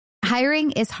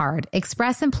Hiring is hard.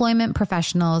 Express Employment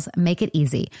professionals make it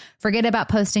easy. Forget about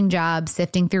posting jobs,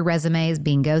 sifting through resumes,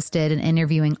 being ghosted, and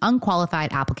interviewing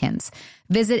unqualified applicants.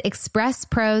 Visit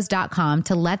expresspros.com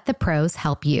to let the pros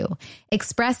help you.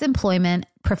 Express Employment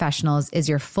Professionals is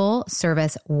your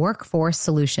full-service workforce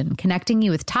solution, connecting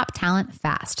you with top talent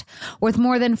fast. With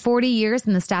more than 40 years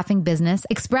in the staffing business,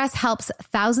 Express helps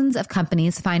thousands of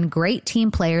companies find great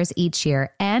team players each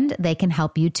year, and they can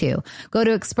help you too. Go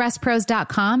to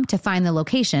expresspros.com to find the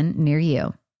location near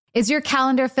you. Is your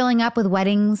calendar filling up with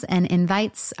weddings and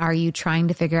invites? Are you trying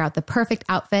to figure out the perfect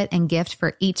outfit and gift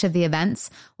for each of the events?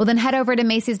 Well, then head over to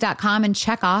Macy's.com and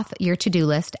check off your to-do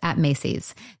list at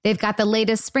Macy's. They've got the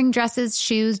latest spring dresses,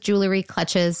 shoes, jewelry,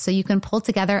 clutches, so you can pull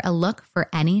together a look for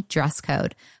any dress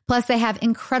code. Plus, they have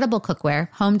incredible cookware,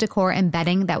 home decor, and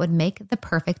bedding that would make the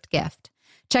perfect gift.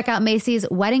 Check out Macy's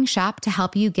Wedding Shop to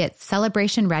help you get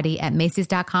celebration ready at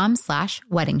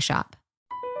Macy's.com/wedding shop.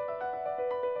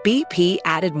 BP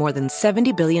added more than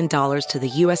 $70 billion to the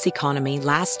U.S. economy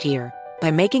last year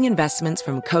by making investments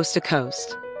from coast to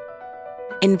coast.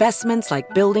 Investments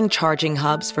like building charging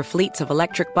hubs for fleets of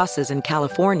electric buses in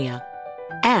California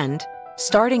and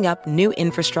starting up new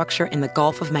infrastructure in the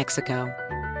Gulf of Mexico.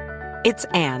 It's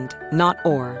and, not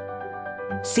or.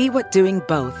 See what doing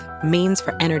both means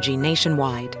for energy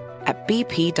nationwide at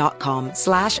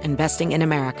bp.com/investing in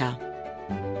America.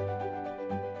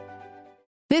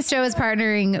 This show is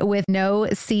partnering with No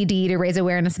CD to raise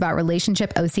awareness about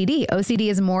relationship OCD. OCD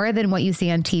is more than what you see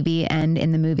on TV and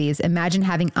in the movies. Imagine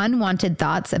having unwanted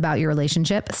thoughts about your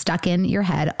relationship stuck in your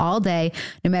head all day,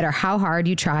 no matter how hard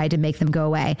you try to make them go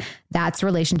away. That's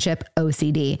relationship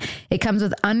OCD. It comes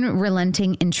with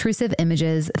unrelenting, intrusive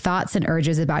images, thoughts, and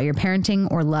urges about your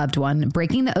parenting or loved one.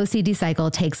 Breaking the OCD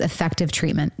cycle takes effective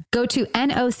treatment. Go to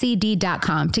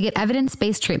nocd.com to get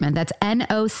evidence-based treatment. That's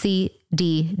nocd.com.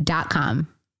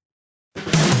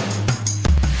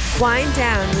 Wind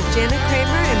Down with Jana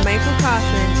Kramer and Michael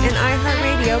Kaufman, an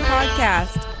iHeartRadio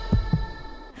podcast.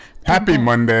 Happy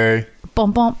Monday.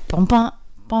 Bum, bum, bum, bum,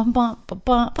 bum, bum, bum,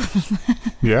 bum.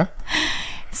 Yeah.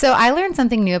 So I learned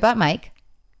something new about Mike.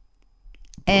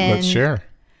 And let's share.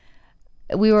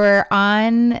 We were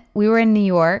in New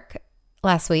York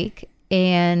last week,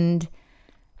 and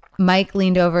Mike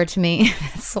leaned over to me.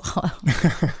 Swallow.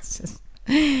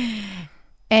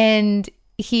 And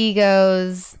he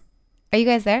goes, "Are you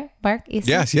guys there, Mark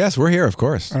Easton?" Yes, we're here, of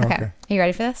course. Okay. Are you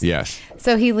ready for this? Yes.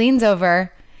 So he leans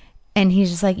over and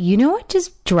he's just like, "You know what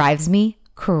just drives me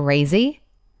crazy?"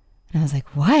 And I was like,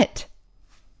 "What?"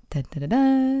 Dun, dun, dun,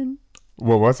 dun.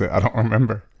 What was it? I don't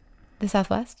remember. The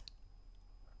Southwest.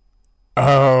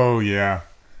 Oh, yeah.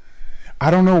 I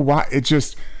don't know why. It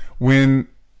just, when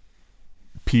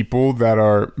people that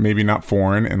are maybe not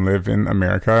foreign and live in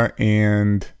America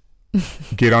and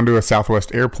get onto a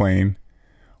Southwest airplane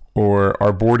or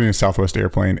are boarding a Southwest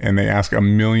airplane and they ask a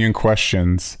million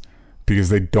questions because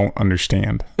they don't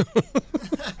understand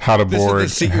how to board.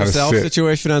 This is the seat and how yourself to sit.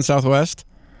 situation on Southwest?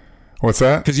 What's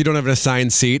that? Because you don't have an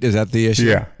assigned seat? Is that the issue?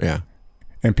 Yeah. Yeah.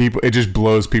 And it just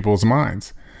blows people's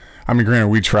minds. I mean, granted,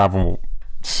 we travel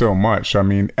so much. I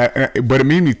mean, but it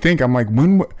made me think, I'm like,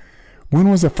 when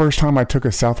was the first time I took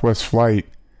a Southwest flight?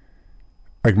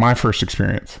 Like my first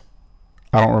experience?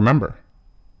 I don't remember.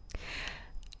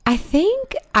 I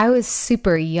think I was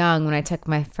super young when I took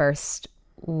my first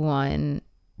one.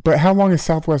 But how long has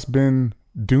Southwest been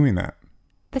doing that?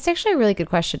 That's actually a really good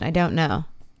question. I don't know.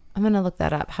 I'm going to look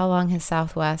that up. How long has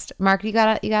Southwest? Mark, you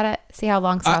gotta see how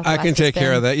long Southwest I can take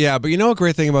care of that. Yeah, but you know a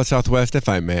great thing about Southwest, if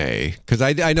I may, because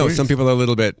I know Please. some people are a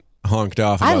little bit honked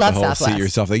off I about love the whole Southwest. seat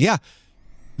yourself thing. Yeah,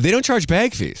 they don't charge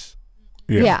bag fees.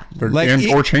 Yeah.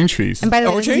 Or change fees. And by the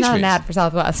way, Or this is change not an fees. ad for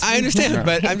Southwest. I understand,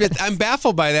 but I'm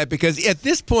baffled by that because at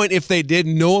this point, if they did,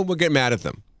 no one would get mad at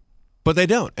them. But they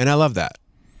don't, and I love that.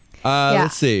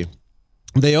 Let's see.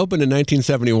 They opened in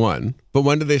 1971, but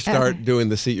when did they start doing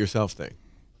the seat yourself thing?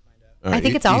 All I right,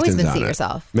 think it's always Easton's been on seat it.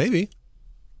 yourself. Maybe.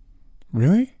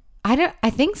 Really?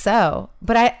 I think so.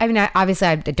 But I obviously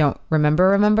I don't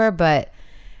remember, but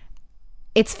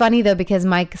it's funny though, because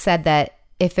Mike said that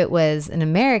if it was an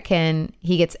American,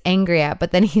 he gets angry at,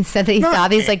 but then he said that he saw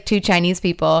these like two Chinese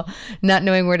people not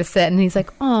knowing where to sit, and he's like,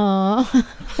 "Aw."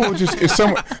 Well, just if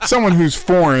someone who's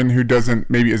foreign who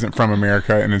maybe isn't from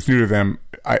America and it's new to them,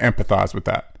 I empathize with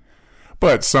that.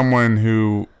 But someone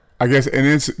who, I guess, and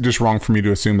it's just wrong for me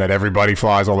to assume that everybody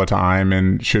flies all the time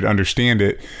and should understand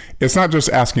it. It's not just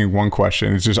asking one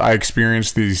question. It's just, I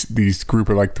experienced these group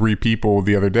of like 3 people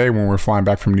the other day when we were flying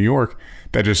back from New York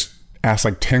that just asked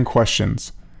like 10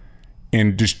 questions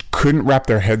and just couldn't wrap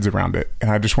their heads around it.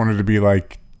 And I just wanted to be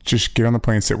like, just get on the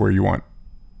plane, sit where you want.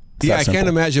 Yeah, I can't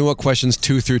imagine what questions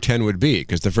 2 through 10 would be,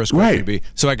 because the first question would be,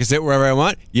 so I can sit wherever I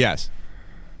want? Yes.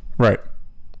 Right.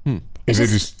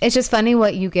 It's just funny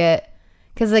what you get,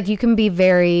 because like you can be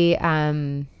very,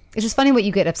 it's just funny what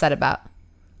you get upset about.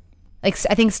 Like,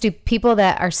 I think people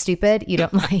that are stupid, you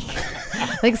don't like.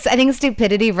 Like, I think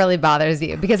stupidity really bothers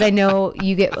you, because I know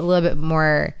you get a little bit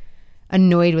more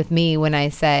annoyed with me when I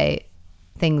say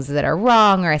things that are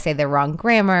wrong, or I say the wrong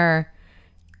grammar.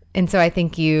 And so I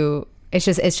think it's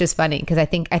just funny, because I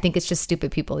think it's just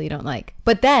stupid people you don't like.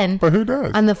 But who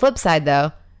does? On the flip side,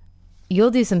 though, you'll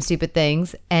do some stupid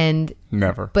things and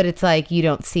never. But it's like you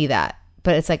don't see that.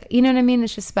 But it's like, you know what I mean?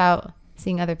 It's just about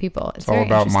seeing other people. It's all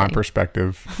about my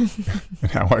perspective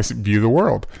and how I view the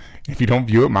world. If you don't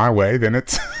view it my way, then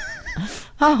it's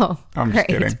I'm just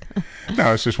kidding.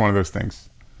 No, it's just one of those things.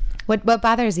 What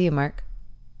bothers you, Mark?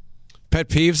 Pet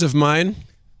peeves of mine?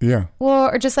 Yeah. Well,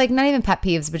 or just like not even pet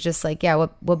peeves, but just like, yeah,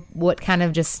 what kind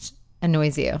of just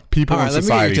annoys you? People in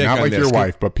society, not like your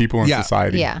wife, but people in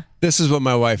society. Yeah. This is what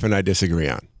my wife and I disagree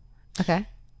on. Okay.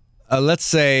 Let's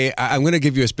say, I'm going to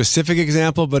give you a specific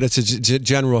example, but it's a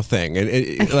general thing.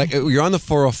 And like you're on the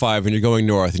 405 and you're going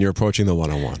north and you're approaching the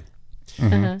 101.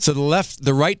 Mm-hmm. So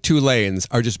the right 2 lanes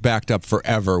are just backed up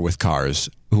forever with cars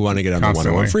who want to get on the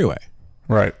 101 freeway.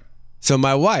 Right. So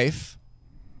my wife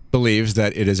believes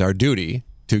that it is our duty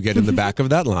to get in the back of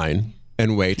that line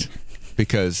and wait,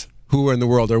 because who in the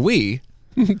world are we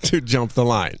to jump the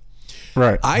line?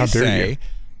 Right. I say,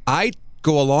 I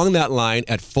go along that line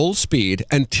at full speed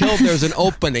until there's an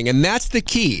opening, and that's the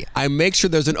key. I make sure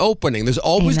there's an opening. There's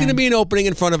always going to be an opening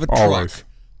in front of a truck. Always.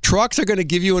 Trucks are going to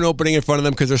give you an opening in front of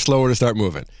them because they're slower to start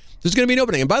moving. There's going to be an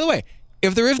opening. And by the way,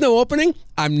 if there is no opening,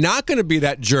 I'm not going to be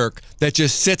that jerk that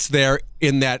just sits there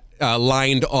in that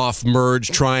lined off merge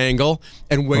triangle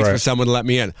and waits for someone to let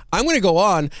me in. I'm going to go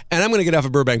on, and I'm going to get off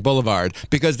of Burbank Boulevard,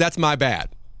 because that's my bad.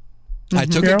 I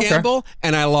took a gamble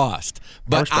and I lost.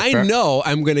 But I know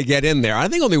I'm going to get in there. I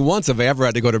think only once have I ever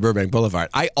had to go to Burbank Boulevard.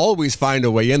 I always find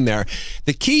a way in there.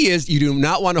 The key is you do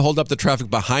not want to hold up the traffic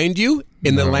behind you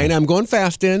in the lane I'm going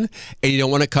fast in, and you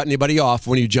don't want to cut anybody off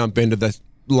when you jump into the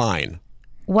line.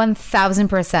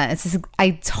 1,000%.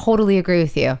 I totally agree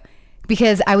with you.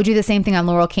 Because I would do the same thing on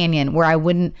Laurel Canyon, where I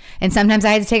wouldn't, and sometimes I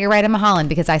had to take a right on Mulholland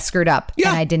because I screwed up and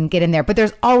I didn't get in there. But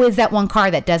there's always that one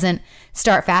car that doesn't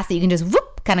start fast that you can just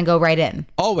whoop, kind of go right in.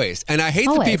 Always. And I hate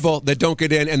the people that don't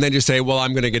get in and then just say, well,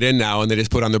 I'm going to get in now, and they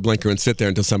just put on their blinker and sit there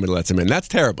until somebody lets them in. That's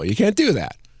terrible. You can't do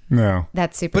that. No.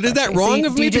 That's super But is that wrong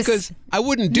of me? Because I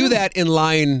wouldn't do that in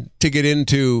line to get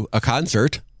into a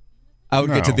concert. I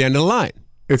would get to the end of the line.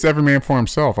 It's every man for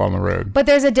himself on the road. But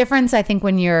there's a difference, I think,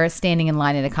 when you're standing in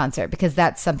line at a concert, because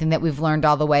that's something that we've learned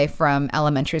all the way from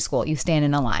elementary school. You stand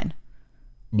in a line.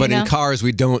 But in cars,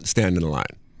 we don't stand in a line.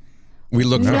 We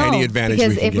look for any advantage we can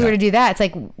get. Because if we were to do that, it's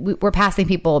like we're passing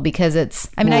people because it's...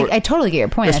 I mean, I totally get your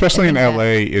point. Especially in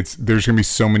LA, there's going to be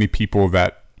so many people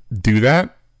that do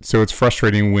that. So it's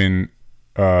frustrating when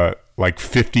like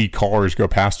 50 cars go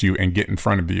past you and get in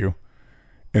front of you.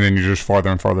 And then you're just farther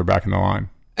and farther back in the line.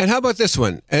 And how about this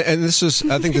one? And this is,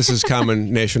 I think this is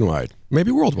common nationwide,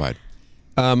 maybe worldwide.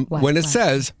 When it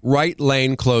says right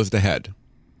lane closed ahead,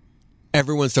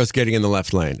 everyone starts getting in the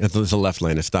left lane. If the left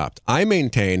lane is stopped, I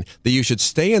maintain that you should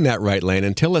stay in that right lane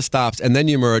until it stops, and then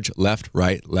you merge left,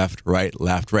 right, left, right,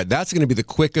 left, right. That's going to be the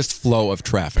quickest flow of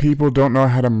traffic. People don't know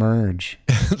how to merge.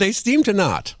 They seem to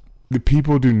not. The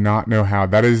people do not know how.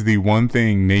 That is the one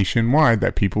thing nationwide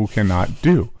that people cannot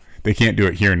do. They can't do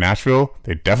it here in Nashville.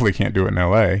 They definitely can't do it in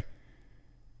LA.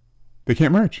 They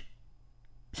can't merge.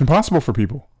 It's impossible for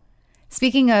people.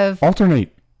 Speaking of...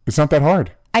 Alternate. It's not that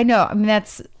hard. I know. I mean,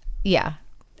 that's... Yeah.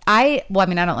 I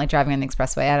don't like driving on the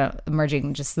expressway.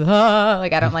 Merging just... I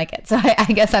don't like it. So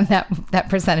I guess I'm that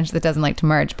percentage that doesn't like to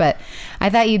merge. But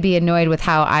I thought you'd be annoyed with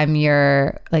how I'm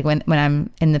like when I'm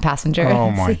in the passenger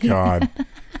Oh my God.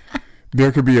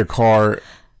 There could be a car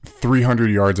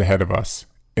 300 yards ahead of us,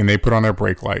 and they put on their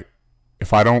brake light.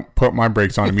 If I don't put my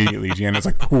brakes on immediately, Jana's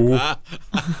like,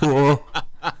 oh.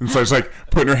 And so it's like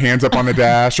putting her hands up on the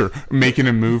dash or making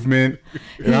a movement.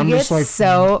 And I'm just like,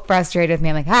 so frustrated with me.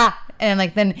 I'm like, and I'm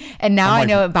like, now I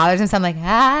know it bothers him. So I'm like,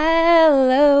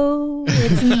 hello,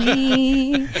 it's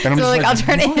me. So like, I'll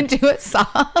turn it into a song.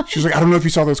 She's like, I don't know if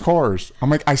you saw those cars. I'm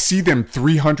like, I see them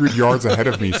 300 yards ahead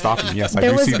of me stopping. Yes, I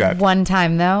do see that. There was one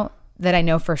time though that I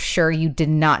know for sure you did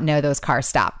not know those cars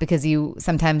stopped, because you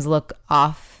sometimes look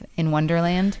off in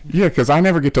Wonderland. Yeah, because I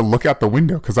never get to look out the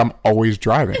window because I'm always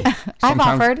driving. I've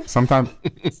offered. Sometimes.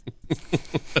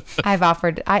 I've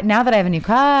offered. Now that I have a new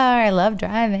car, I love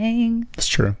driving. It's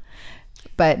true.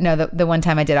 But no, the one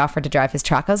time I did offer to drive his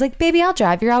truck, I was like, baby, I'll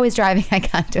drive. You're always driving. I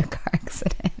got into a car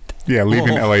accident. Yeah,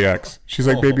 leaving LAX. She's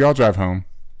like, baby, I'll drive home.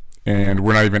 And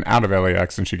we're not even out of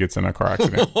LAX, and she gets in a car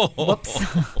accident. Whoops.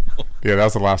 Yeah, that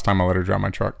was the last time I let her drive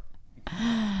my truck.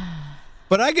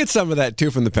 But I get some of that, too,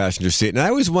 from the passenger seat. And I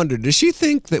always wonder, does she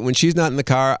think that when she's not in the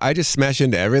car, I just smash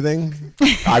into everything?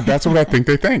 That's what I think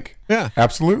they think. Yeah.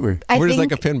 Absolutely. We're just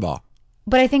like a pinball.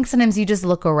 But I think sometimes you just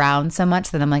look around so much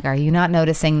that I'm like, are you not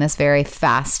noticing this very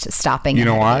fast stopping? You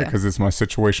know why? Because it's my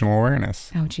situational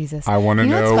awareness. Oh, Jesus. I want to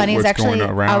know what's funny is actually, going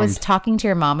around. I was talking to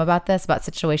your mom about this, about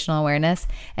situational awareness.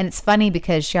 And it's funny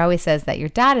because she always says that your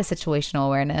dad is situational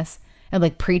awareness and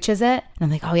like preaches it. And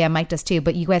I'm like, oh yeah, Mike does too.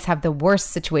 But you guys have the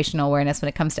worst situational awareness when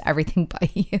it comes to everything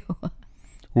but you.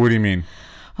 What do you mean?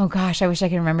 Oh gosh, I wish I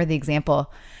could remember the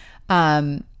example.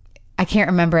 I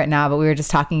can't remember it now, but we were just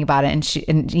talking about it,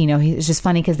 and you know, it's just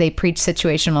funny because they preach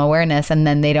situational awareness, and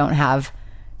then they don't have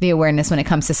the awareness when it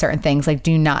comes to certain things, like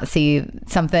do not see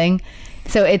something.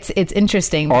 So it's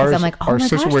interesting because I'm like, oh our my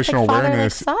gosh, situational like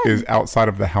awareness is outside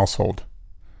of the household.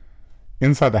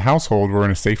 Inside the household, we're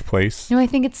in a safe place. No, I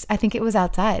think it was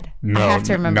outside. No, I have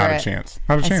to remember not it. a chance.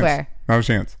 Not a I chance. swear. Not a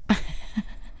chance.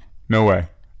 No way.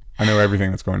 I know everything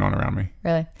that's going on around me.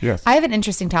 Really? Yes. I have an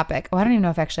interesting topic. Oh, I don't even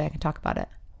know if actually I can talk about it.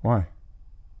 Why?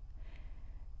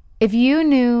 If you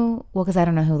knew, well, because I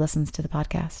don't know who listens to the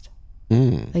podcast.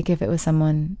 Like if it was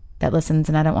someone that listens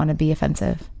and I don't want to be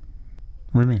offensive.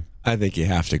 What do you mean? I think you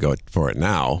have to go for it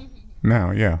now.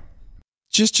 No, yeah.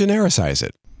 Just genericize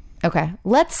it. Okay.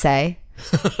 Let's say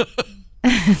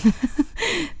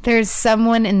there's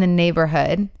someone in the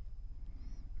neighborhood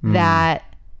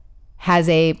that has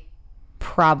a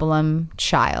problem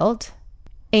child,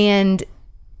 and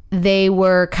they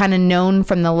were kind of known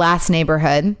from the last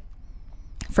neighborhood,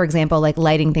 for example, like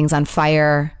lighting things on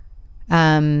fire,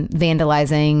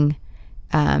 vandalizing,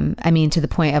 to the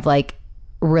point of like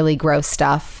really gross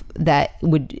stuff that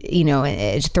would, you know,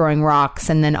 throwing rocks,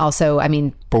 and then also,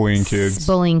 bullying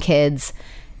kids,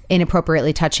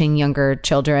 inappropriately touching younger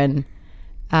children.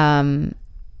 And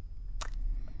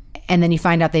then you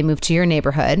find out they moved to your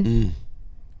neighborhood.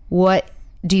 What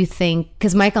do you think?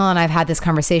 Because Michael and I have had this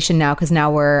conversation now, because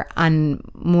now we're on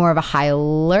more of a high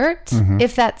alert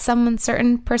if that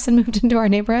certain person moved into our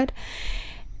neighborhood.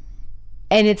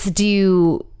 And it's, do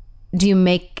you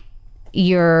make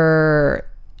your,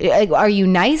 are you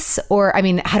nice? Or, I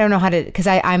don't know how to, because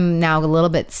I'm now a little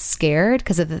bit scared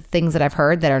because of the things that I've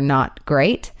heard that are not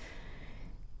great.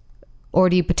 Or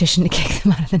do you petition to kick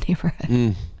them out of the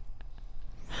neighborhood?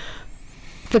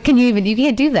 But you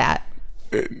can't do that.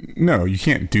 No, you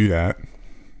can't do that.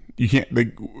 You can't,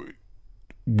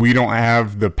 we don't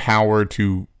have the power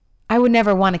to. I would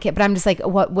never want a kid, but I'm just like,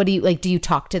 what do you, like, do you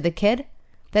talk to the kid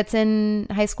that's in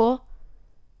high school?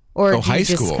 Or do high you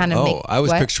just school? kind of I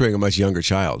was picturing a much younger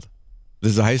child.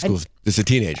 This is a high school, this is a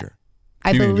teenager.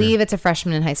 I believe it's a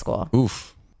freshman in high school.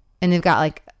 Oof. And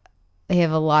they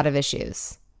have a lot of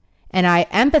issues. And I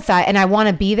empathize and I want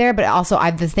to be there, but also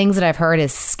the things that I've heard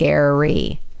is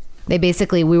scary.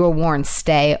 We were warned,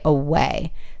 stay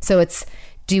away. So it's,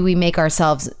 do we make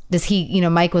ourselves, does he,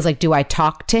 Mike was like, do I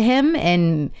talk to him?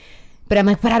 But I'm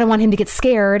like, but I don't want him to get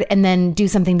scared and then do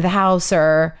something to the house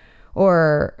or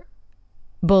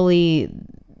bully,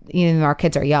 our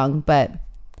kids are young, but.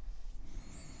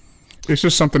 It's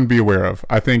just something to be aware of.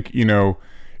 I think,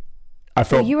 I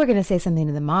felt. Well, you were going to say something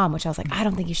to the mom, which I was like, I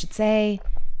don't think you should say.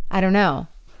 I don't know.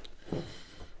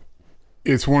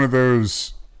 It's one of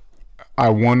those, I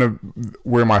want to,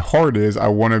 where my heart is, I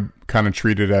want to kind of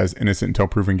treat it as innocent until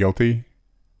proven guilty.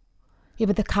 Yeah,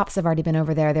 but the cops have already been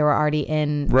over there. They were already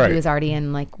in, right. He was already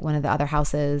in like one of the other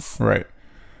houses. Right.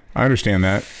 I understand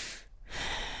that.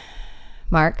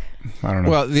 Mark? I don't know.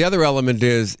 Well, the other element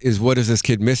is what is this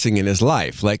kid missing in his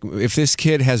life? Like, if this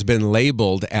kid has been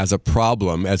labeled as a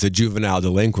problem, as a juvenile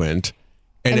delinquent,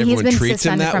 and everyone treats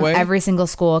him that way. He's been suspended from every single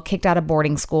school, kicked out of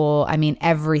boarding school.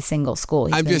 Every single school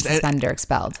he's been suspended or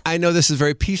expelled. I know this is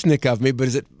very peacenik of me,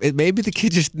 but maybe the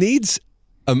kid just needs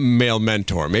a male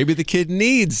mentor. Maybe the kid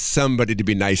needs somebody to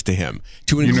be nice to him,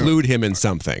 to include him in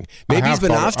something. Maybe he's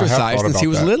been ostracized since he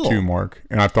was little. Too, Mark.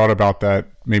 And I thought about that,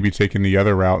 maybe taking the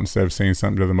other route instead of saying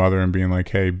something to the mother and being like,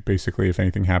 hey, basically, if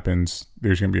anything happens,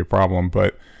 there's going to be a problem.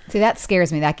 But see, that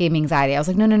scares me. That gave me anxiety. I was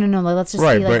like, no. Let's just be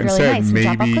like really instead, nice and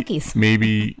drop off cookies.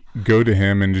 Maybe go to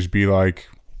him and just be like,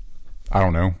 I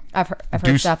don't know. I've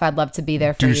heard stuff. I'd love to be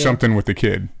there for you. Do something with the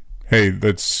kid. Hey,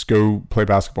 let's go play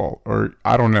basketball. Or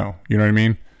I don't know. You know what I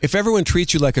mean? If everyone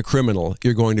treats you like a criminal,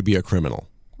 you're going to be a criminal.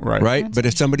 Right. But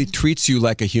if somebody treats you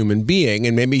like a human being,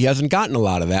 and maybe he hasn't gotten a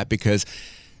lot of that because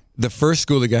the first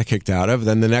school he got kicked out of,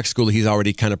 then the next school he's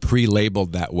already kind of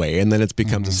pre-labeled that way, and then it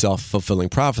becomes a self-fulfilling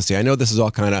prophecy. I know this is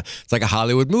all kind of, it's like a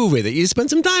Hollywood movie that you spend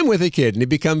some time with a kid and he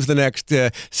becomes the next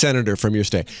senator from your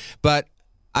state. But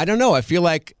I don't know. I feel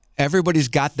like everybody's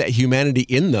got that humanity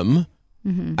in them.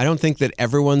 I don't think that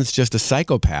everyone's just a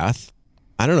psychopath.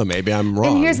 I don't know. Maybe I'm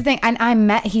wrong. And here's the thing.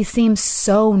 He seems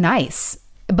so nice.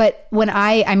 But when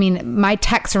my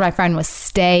text from my friend was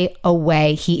stay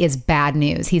away. He is bad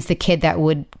news. He's the kid that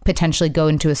would potentially go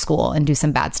into a school and do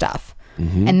some bad stuff.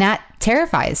 And that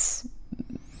terrifies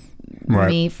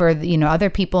me for, other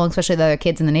people, especially the other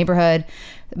kids in the neighborhood.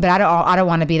 But I don't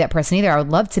want to be that person either. I would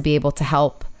love to be able to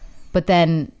help. But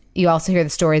then you also hear the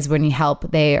stories when you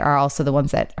help, they are also the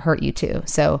ones that hurt you too.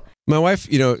 So my wife,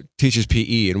 teaches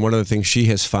PE. And one of the things she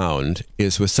has found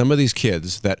is with some of these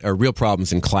kids that are real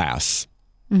problems in class,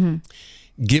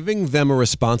 giving them a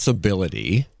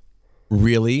responsibility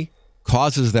really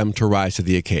causes them to rise to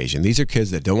the occasion. These are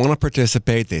kids that don't want to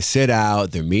participate. They sit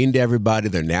out. They're mean to everybody.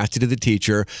 They're nasty to the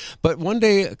teacher. But one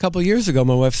day, a couple of years ago,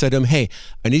 my wife said to him, hey,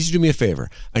 I need you to do me a favor.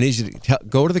 I need you to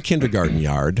go to the kindergarten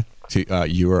yard.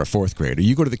 You are a fourth grader.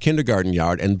 You go to the kindergarten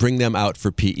yard and bring them out for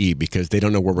PE because they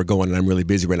don't know where we're going and I'm really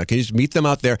busy right now. Can you just meet them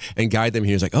out there and guide them?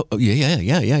 He was like, oh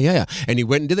yeah. And he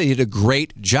went and did that. He did a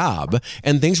great job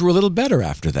and things were a little better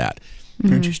after that.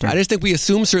 Interesting. I just think we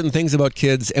assume certain things about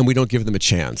kids and we don't give them a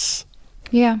chance.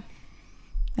 Yeah,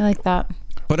 I like that.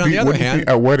 But on the other hand,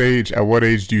 at what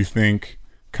age do you think,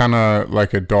 kind of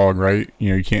like a dog, right?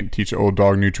 You can't teach an old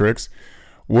dog new tricks.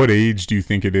 What age do you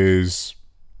think it is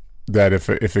that if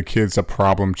a kid's a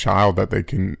problem child, that they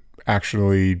can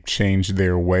actually change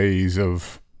their ways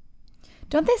of...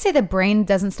 Don't they say the brain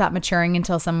doesn't stop maturing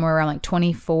until somewhere around like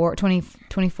 24,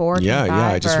 25? Yeah,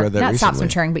 I just read that recently. Not stops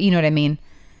maturing, but you know what I mean.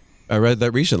 I read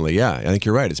that recently, yeah. I think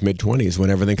you're right. It's mid-20s when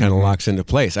everything kind of locks into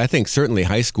place. I think certainly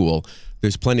high school,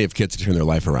 there's plenty of kids to turn their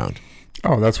life around.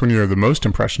 Oh, that's when you're the most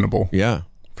impressionable. Yeah.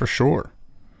 For sure.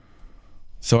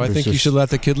 So I think you should let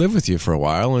the kid live with you for a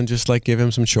while and just give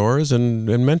him some chores and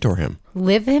mentor him.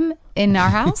 Live him in our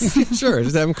house? Sure,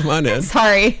 just have him come on in.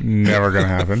 Sorry. Never going to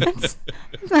happen. It's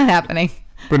not happening.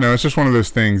 But no, it's just one of those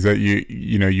things that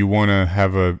you want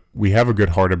to we have a good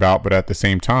heart about, but at the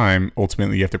same time,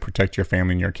 ultimately you have to protect your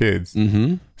family and your kids.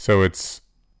 So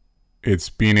it's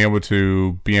being able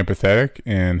to be empathetic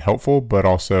and helpful, but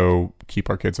also keep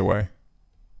our kids away.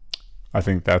 I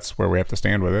think that's where we have to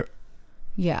stand with it.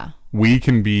 Yeah. We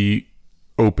can be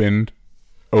open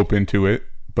to it,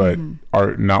 but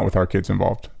are not with our kids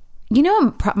involved.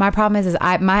 My problem is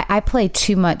I play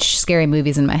too much scary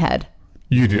movies in my head.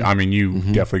 You do. I mean, you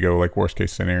definitely go worst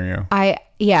case scenario.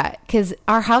 Because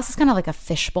our house is kind of like a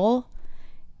fishbowl.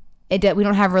 We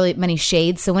don't have really many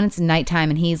shades, so when it's nighttime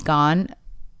and he's gone,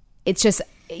 it's just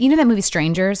that movie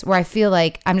Strangers, where I feel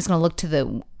like I'm just gonna look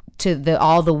to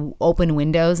all the open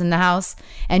windows in the house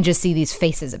and just see these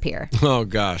faces appear. Oh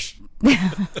gosh.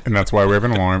 And that's why we have an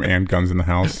alarm and guns in the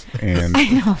house. And I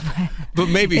know, but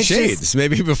maybe shades.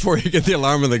 Maybe before you get the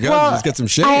alarm and the guns, just get some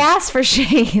shades. I asked for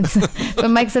shades, but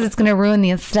Mike says it's going to ruin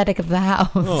the aesthetic of the house.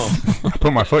 Oh. I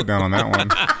put my foot down on that one.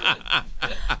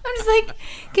 I'm just like,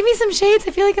 give me some shades.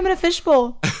 I feel like I'm in a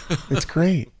fishbowl. It's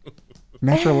great.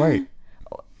 Natural light.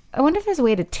 I wonder if there's a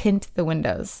way to tint the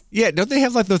windows. Yeah, don't they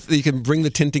have you can bring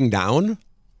the tinting down?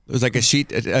 There's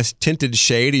a tinted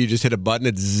shade. You just hit a button,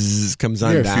 it comes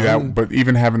on down. See that? But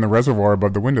even having the reservoir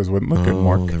above the windows wouldn't look good,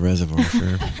 Mark. The reservoir,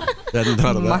 sure. Hadn't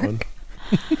thought of that one.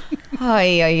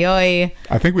 Oy, oy, oy.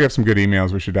 I think we have some good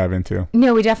emails we should dive into.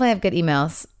 No, we definitely have good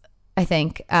emails, I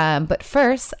think. But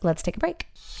first, let's take a break.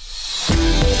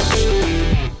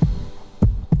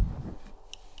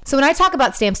 So when I talk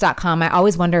about Stamps.com, I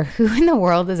always wonder who in the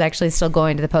world is actually still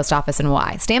going to the post office and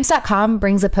why. Stamps.com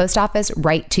brings the post office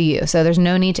right to you. So there's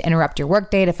no need to interrupt your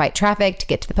workday to fight traffic to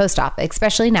get to the post office,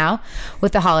 especially now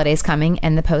with the holidays coming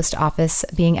and the post office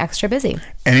being extra busy.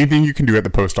 Anything you can do at the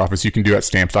post office, you can do at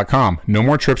Stamps.com. No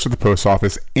more trips to the post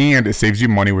office, and it saves you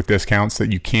money with discounts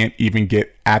that you can't even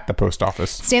get at the post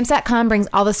office. Stamps.com brings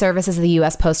all the services of the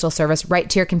U.S. Postal Service right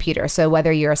to your computer. So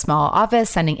whether you're a small office,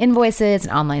 sending invoices,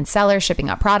 an online seller, shipping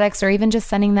out products, or even just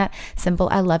sending that simple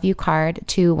I love you card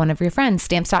to one of your friends,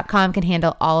 Stamps.com can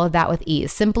handle all of that with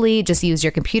ease. Simply just use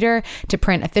your computer to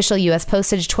print official U.S.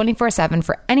 postage 24/7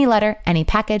 for any letter, any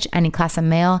package, any class of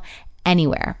mail,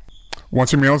 anywhere.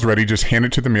 Once your mail is ready, just hand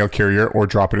it to the mail carrier or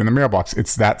drop it in the mailbox.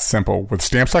 It's that simple. With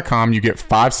Stamps.com, you get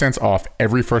 5 cents off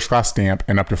every first-class stamp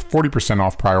and up to 40%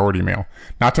 off priority mail.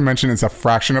 Not to mention, it's a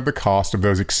fraction of the cost of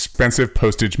those expensive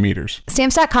postage meters.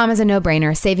 Stamps.com is a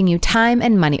no-brainer, saving you time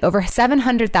and money. Over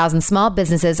 700,000 small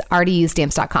businesses already use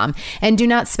Stamps.com. And do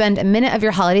not spend a minute of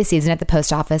your holiday season at the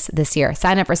post office this year.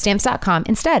 Sign up for Stamps.com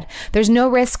instead. There's no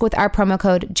risk with our promo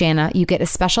code JANA. You get a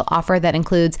special offer that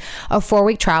includes a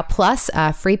 4-week trial plus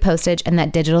free postage and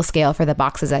that digital scale for the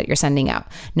boxes that you're sending out.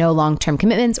 No long-term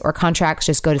commitments or contracts.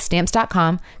 Just go to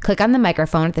Stamps.com, click on the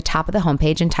microphone at the top of the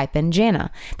homepage and type in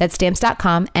JANA. That's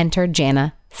Stamps.com, enter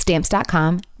JANA.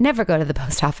 Stamps.com, never go to the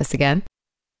post office again.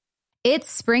 It's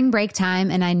spring break time,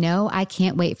 and I know I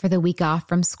can't wait for the week off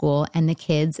from school and the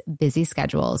kids' busy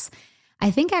schedules. I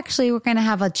think actually we're going to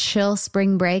have a chill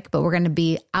spring break, but we're going to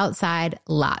be outside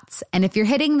lots. And if you're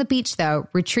hitting the beach though,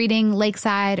 retreating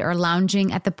lakeside or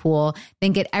lounging at the pool,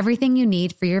 then get everything you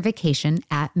need for your vacation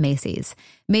at Macy's.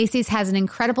 Macy's has an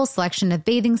incredible selection of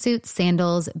bathing suits,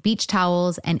 sandals, beach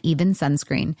towels, and even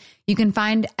sunscreen. You can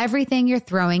find everything you're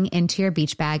throwing into your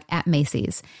beach bag at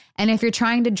Macy's. And if you're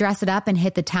trying to dress it up and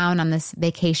hit the town on this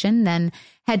vacation, then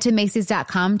head to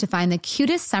Macy's.com to find the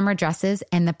cutest summer dresses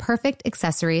and the perfect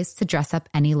accessories to dress up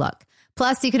any look.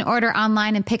 Plus, you can order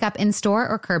online and pick up in-store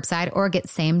or curbside or get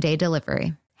same-day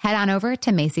delivery. Head on over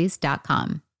to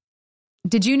Macy's.com.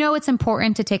 Did you know it's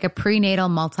important to take a prenatal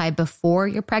multi before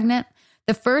you're pregnant?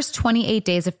 The first 28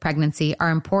 days of pregnancy are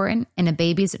important in a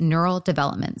baby's neural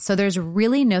development, so there's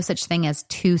really no such thing as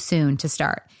too soon to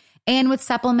start. And with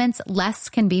supplements, less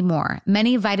can be more.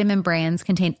 Many vitamin brands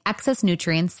contain excess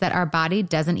nutrients that our body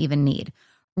doesn't even need.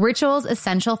 Ritual's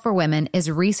Essential for Women is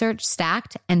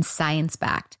research-stacked and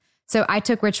science-backed. So I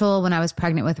took Ritual when I was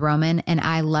pregnant with Roman, and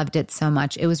I loved it so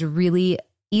much. It was really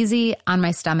easy on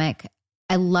my stomach.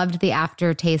 I loved the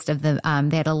aftertaste of the,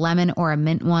 they had a lemon or a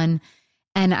mint one.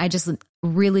 And I just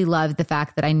really loved the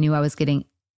fact that I knew I was getting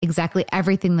exactly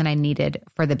everything that I needed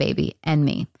for the baby and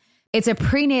me. It's a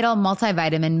prenatal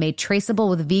multivitamin made traceable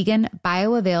with vegan,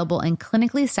 bioavailable, and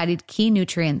clinically studied key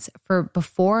nutrients for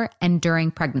before and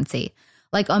during pregnancy,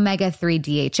 like omega-3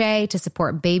 DHA to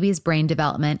support baby's brain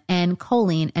development and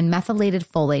choline and methylated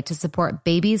folate to support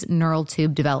baby's neural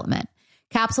tube development.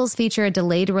 Capsules feature a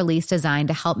delayed release design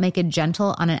to help make it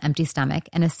gentle on an empty stomach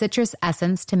and a citrus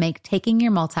essence to make taking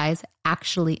your multis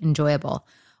actually enjoyable.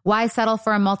 Why settle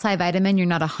for a multivitamin you're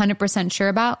not 100% sure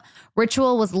about?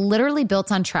 Ritual was literally built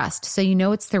on trust, so you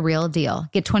know it's the real deal.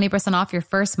 Get 20% off your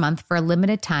first month for a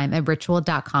limited time at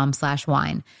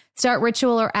ritual.com/wine. Start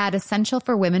Ritual or add Essential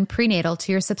for Women prenatal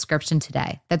to your subscription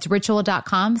today. That's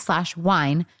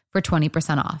ritual.com/wine for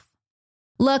 20% off.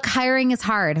 Look, hiring is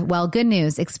hard. Well, good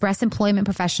news. Express Employment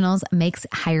Professionals makes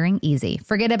hiring easy.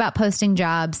 Forget about posting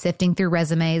jobs, sifting through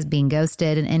resumes, being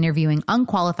ghosted, and interviewing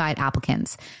unqualified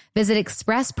applicants. Visit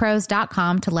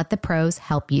expresspros.com to let the pros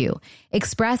help you.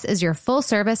 Express is your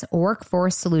full-service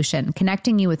workforce solution,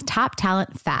 connecting you with top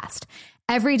talent fast.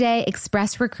 Every day,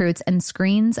 Express recruits and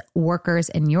screens workers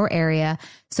in your area,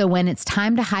 so when it's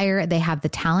time to hire, they have the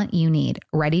talent you need,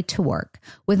 ready to work.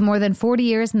 With more than 40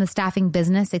 years in the staffing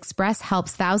business, Express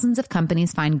helps thousands of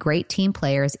companies find great team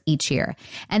players each year,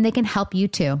 and they can help you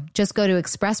too. Just go to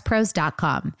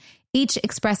expresspros.com. Each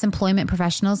Express Employment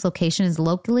Professionals location is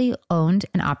locally owned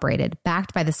and operated,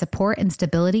 backed by the support and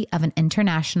stability of an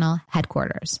international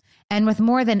headquarters. And with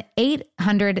more than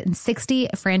 860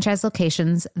 franchise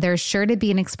locations, there's sure to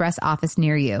be an Express office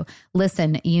near you.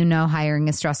 Listen, you know hiring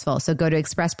is stressful, so go to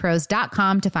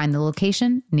expresspros.com to find the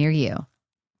location near you.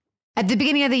 At the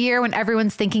beginning of the year, when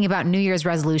everyone's thinking about New Year's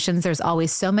resolutions, there's always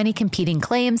so many competing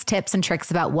claims, tips, and tricks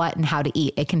about what and how to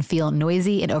eat. It can feel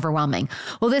noisy and overwhelming.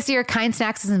 Well, this year, Kind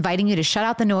Snacks is inviting you to shut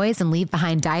out the noise and leave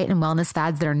behind diet and wellness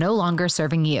fads that are no longer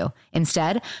serving you.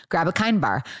 Instead, grab a Kind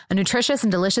Bar, a nutritious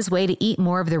and delicious way to eat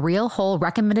more of the real, whole,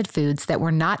 recommended foods that we're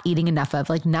not eating enough of,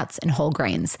 like nuts and whole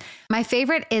grains. My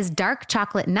favorite is dark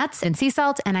chocolate nuts and sea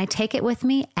salt, and I take it with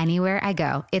me anywhere I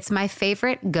go. It's my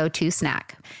favorite go-to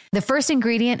snack. The first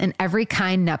ingredient in every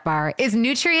Kind nut bar is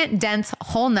nutrient-dense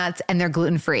whole nuts, and they're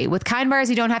gluten-free. With Kind bars,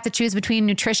 you don't have to choose between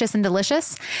nutritious and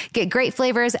delicious. Get great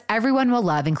flavors everyone will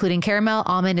love, including caramel,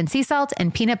 almond, and sea salt,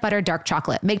 and peanut butter dark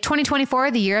chocolate. Make 2024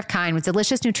 the year of Kind with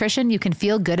delicious nutrition you can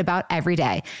feel good about every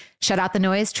day. Shut out the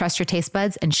noise, trust your taste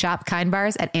buds, and shop Kind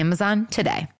bars at Amazon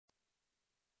today.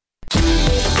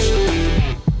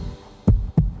 Sorry.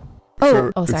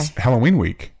 Sorry. It's Halloween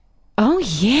week. Oh,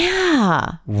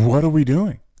 yeah. What are we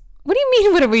doing? What do you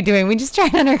mean, what are we doing? We just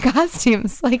tried on our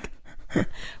costumes. Like,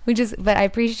 but I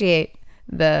appreciate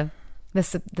the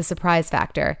surprise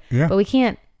factor. Yeah. But we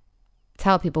can't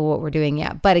tell people what we're doing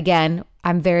yet. But again,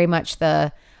 I'm very much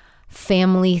the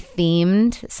family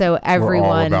themed. So everyone,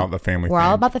 we're all about the family We're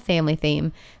all theme. about the family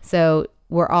theme. So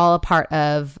we're all a part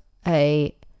of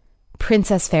a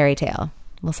princess fairy tale.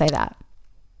 We'll say that.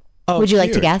 Oh, Would you like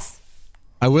to cute. guess?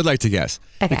 I would like to guess.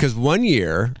 Okay. Because one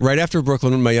year, right after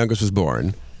Brooklyn, when my youngest was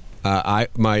born,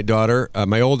 my daughter,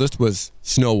 my oldest was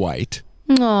Snow White,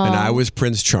 and I was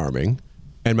Prince Charming,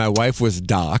 and my wife was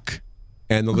Doc,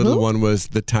 and the little one was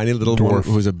the tiny little one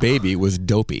who was a baby was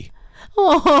Dopey.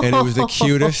 And it was the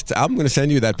cutest. I'm going to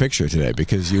send you that picture today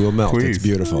because you will melt. Please. It's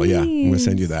beautiful. Yeah, I'm going to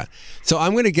send you that. So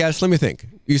I'm going to guess. Let me think.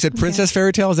 You said Princess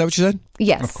Fairy Tale. Is that what you said?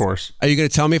 Yes. Of course. Are you going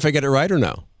to tell me if I get it right or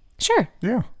no? Sure.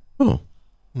 Yeah. Oh.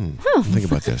 Think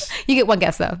about this. You get one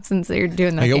guess though, since you're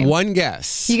doing that. I get game. one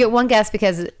guess. You get one guess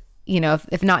because,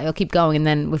 if not, you'll keep going. And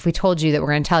then if we told you that we're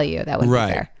going to tell you, that wouldn't be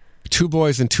Right. fair. 2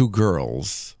 boys and 2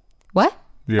 girls. What?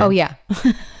 Yeah. Oh, yeah.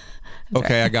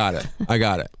 Okay, I got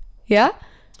it. Yeah?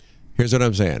 Here's what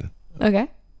I'm saying. Okay.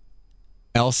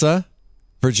 Elsa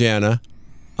for Jana,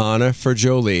 Anna for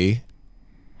Jolie.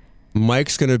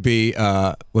 Mike's going to be,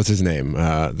 what's his name?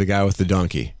 The guy with the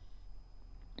donkey.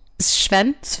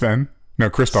 Sven? Sven? No,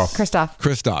 Kristoff.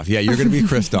 Kristoff. Yeah, you're going to be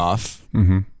Kristoff.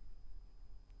 Mm-hmm.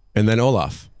 And then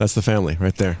Olaf. That's the family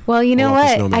right there. Well, you know Olaf the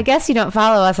what? snowman. I guess you don't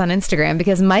follow us on Instagram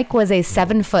because Mike was a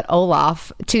 7-foot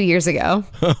Olaf 2 years ago.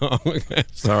 Okay,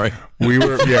 sorry. We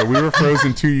were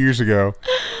frozen 2 years ago.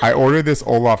 I ordered this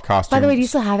Olaf costume. By the way, do you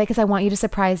still have it? Because I want you to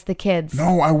surprise the kids.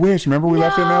 No, I wish. Remember we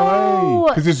left it in LA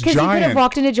because it's you could have giant.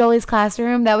 walked into Jolie's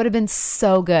classroom. That would have been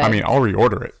so good. I mean, I'll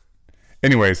reorder it.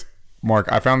 Anyways,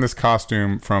 Mark, I found this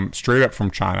costume straight up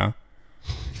from China.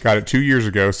 Got it 2 years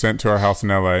ago, sent to our house in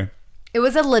LA. it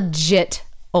was a legit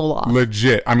Olaf.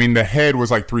 Legit. I mean, the head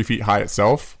was like 3 feet high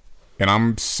itself, and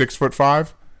I'm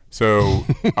 6'5", so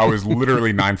I was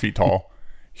literally 9 feet tall.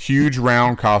 Huge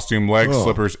round costume, legs,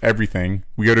 slippers, everything.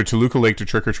 We go to Toluca Lake to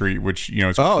trick or treat, which is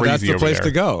crazy. That's the over place there.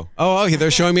 to go. Oh,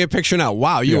 they're showing me a picture now.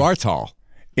 Wow, you are tall.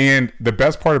 And the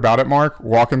best part about it, Mark,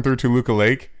 walking through Toluca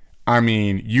Lake, I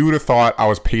mean, you would have thought I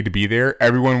was paid to be there.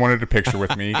 Everyone wanted a picture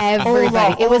with me.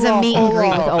 Everybody. It was a meet and greet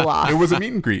with Olaf. It was a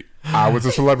meet and greet. I was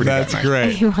a celebrity. That's that night.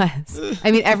 great. He was.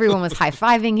 I mean, everyone was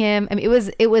high-fiving him. I mean,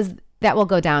 it was that will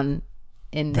go down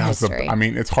in history.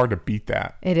 It's hard to beat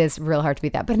that. It is real hard to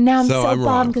beat that. But now I'm So so I'm wrong.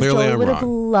 bummed because Clearly Jolie I'm would have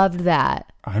wrong. loved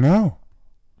that. I know.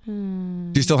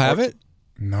 Do you still have it?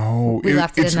 No, We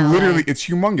left it it's in LA. literally it's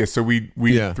humongous. So we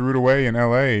threw it away in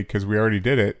LA because we already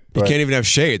did it. You But, can't even have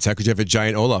shades. How could you have a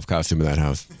giant Olaf costume in that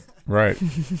house? right.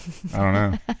 I don't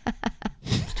know.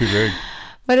 It's too big.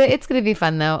 But it's gonna be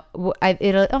fun though.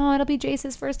 It'll be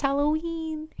Jace's first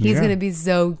Halloween. He's Yeah. gonna be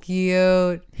so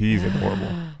cute. He's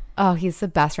adorable. Oh, he's the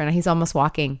best right now. He's almost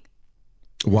walking.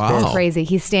 Wow. Crazy.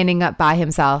 He's standing up by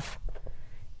himself,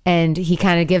 and he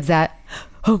kind of gives that,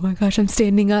 "Oh my gosh, I'm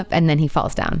standing up," and then he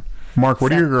falls down. Mark,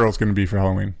 what are your girls going to be for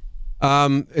Halloween?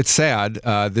 It's sad.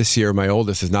 This year, my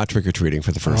oldest is not trick-or-treating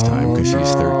for the first time because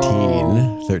she's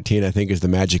 13. 13, I think, is the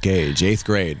magic age. 8th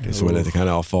grade is when it kind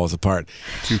of all falls apart.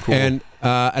 Too cool. And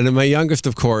then my youngest,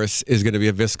 of course, is going to be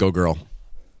a Visco girl.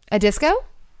 A disco?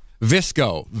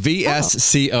 Visco.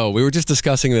 VSCO. We were just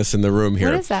discussing this in the room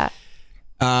here. What is that?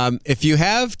 If you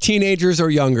have teenagers or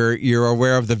younger, you're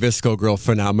aware of the Visco girl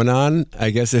phenomenon. I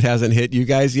guess it hasn't hit you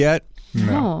guys yet.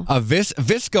 No.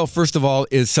 Visco, first of all,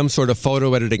 is some sort of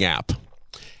photo editing app.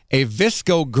 A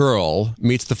Visco girl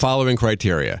meets the following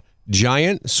criteria: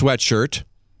 giant sweatshirt,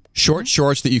 short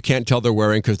shorts that you can't tell they're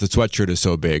wearing because the sweatshirt is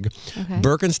so big,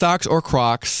 Birkenstocks or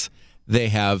Crocs. They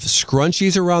have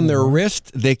scrunchies around their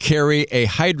wrist. They carry a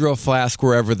hydro flask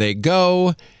wherever they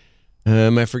go.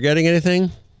 Am I forgetting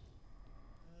anything?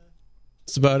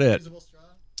 That's about it. Is that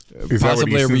what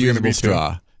Possibly a Easton's gonna reusable be too?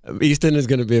 straw. Easton is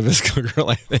going to be a Visco girl,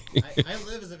 I think. I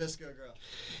live as a Visco girl.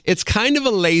 It's kind of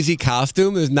a lazy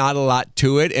costume. There's not a lot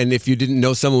to it. And if you didn't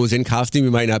know someone was in costume,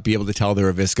 you might not be able to tell they're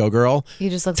a Visco girl.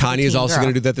 You just look like a Tanya is teen also girl.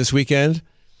 going to do that this weekend.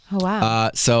 Oh wow.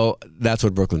 So that's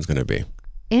what Brooklyn's going to be.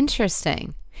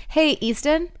 Interesting. Hey,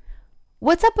 Easton,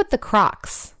 what's up with the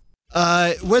Crocs?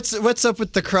 What's up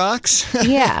with the Crocs?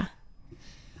 Yeah.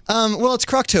 Well, it's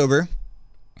Croctober.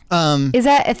 Is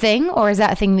that a thing, or is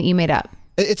that a thing that you made up?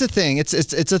 It's a thing. It's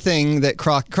a thing that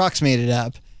Crocs made it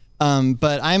up.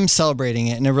 But I'm celebrating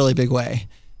it in a really big way.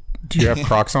 Do you have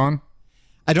Crocs on?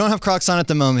 I don't have Crocs on at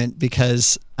the moment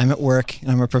because I'm at work and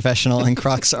I'm a professional, and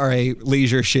Crocs are a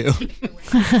leisure shoe.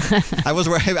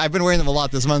 I've been wearing them a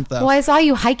lot this month, though. Well, I saw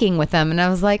you hiking with them, and I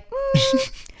was like,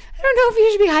 I don't know if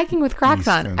you should be hiking with Crocs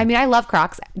on. Easton. I mean, I love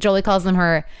Crocs. Jolie calls them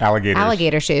her Alligators.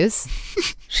 alligator shoes.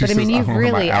 She But I mean, says, you've "I want my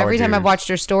really, every time I've alligators." watched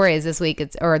your stories this week,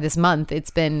 or this month,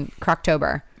 it's been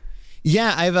Croctober.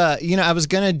 Yeah, I've I was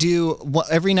gonna do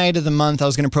every night of the month. I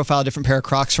was gonna profile a different pair of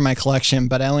Crocs for my collection,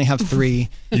 but I only have 3.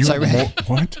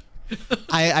 What?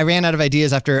 I ran out of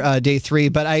ideas after day 3,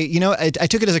 but I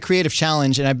took it as a creative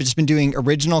challenge, and I've just been doing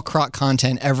original Croc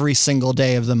content every single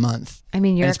day of the month. I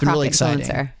mean, you're a Croc really influencer.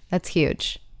 exciting. That's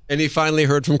huge. And he finally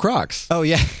heard from Crocs. Oh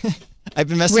yeah, I've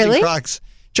been messaging Really? Crocs.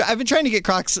 I've been trying to get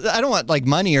Crocs. I don't want like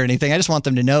money or anything. I just want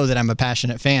them to know that I'm a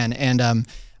passionate fan, and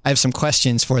I have some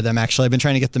questions for them. Actually, I've been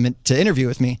trying to get them to interview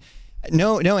with me.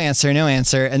 No answer.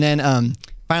 And then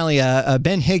finally,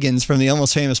 Ben Higgins from the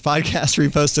Almost Famous podcast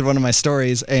reposted one of my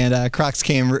stories, and Crocs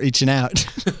came reaching out.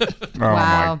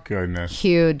 My goodness.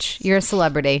 Huge. You're a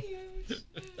celebrity.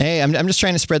 Hey, I'm just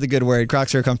trying to spread the good word.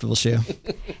 Crocs are a comfortable shoe.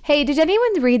 Hey, did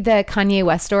anyone read the Kanye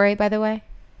West story, by the way?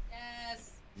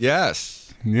 Yes.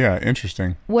 Yeah,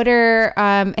 interesting. What are,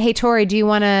 hey, Tori, do you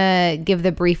want to give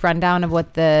the brief rundown of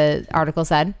what the article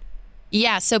said?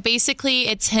 Yeah, so basically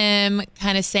it's him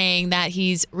kind of saying that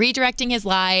he's redirecting his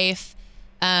life.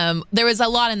 There was a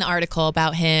lot in the article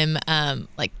about him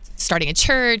like starting a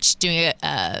church, doing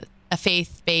a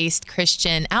faith-based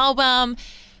Christian album,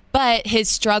 but his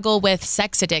struggle with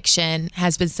sex addiction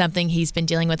has been something he's been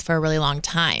dealing with for a really long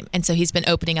time. And so he's been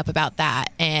opening up about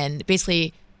that. And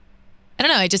basically, I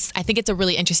don't know, I think it's a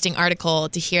really interesting article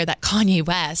to hear that Kanye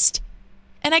West,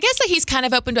 and I guess that he's kind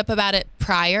of opened up about it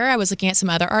prior. I was looking at some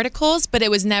other articles, but it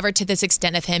was never to this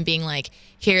extent of him being like,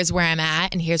 here's where I'm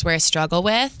at and here's where I struggle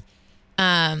with.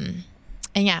 And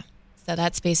yeah, so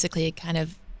that's basically kind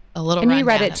of a little And you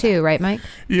read rundown it too, right, Mike?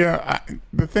 Yeah,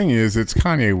 the thing is, it's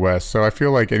Kanye West, so I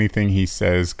feel like anything he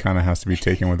says kind of has to be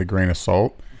taken with a grain of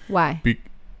salt. Why?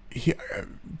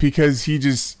 Because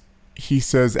he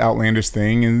says outlandish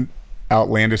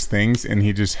things, and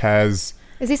he just has...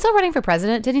 Is he still running for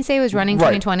president? Didn't he say he was running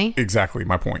 2020? Exactly,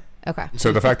 my point. Okay.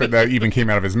 So the fact that even came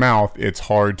out of his mouth, it's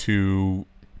hard to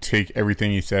take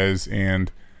everything he says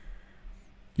and...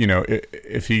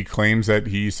 if he claims that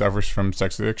he suffers from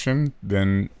sex addiction,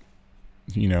 then,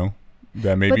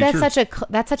 that may be true. But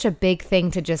that's such a big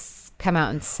thing to just come out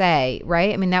and say,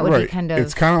 right? I mean, that would be kind of...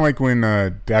 It's kind of like when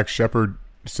Dax Shepard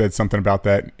said something about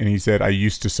that, and he said, I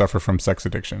used to suffer from sex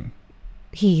addiction.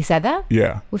 He said that?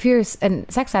 Yeah. Well, if you're a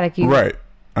sex addict, you... Right.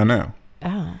 I know.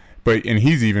 Oh. But,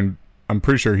 and I'm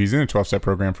pretty sure he's in a 12-step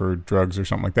program for drugs or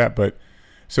something like that. But,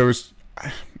 so it's,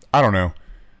 I don't know.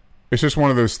 It's just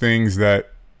one of those things that,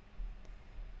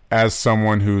 as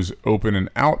someone who's open and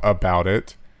out about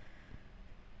it,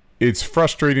 it's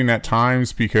frustrating at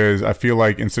times because I feel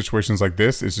like in situations like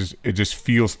this, it just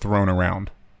feels thrown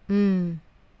around. And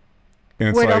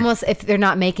it's Where it almost, if they're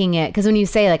not making it, because when you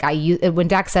say when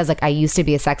Dax says I used to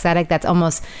be a sex addict, that's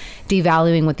almost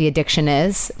devaluing what the addiction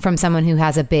is from someone who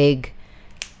has a big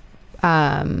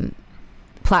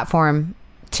platform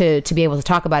to be able to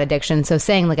talk about addiction. So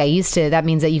saying I used to, that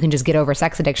means that you can just get over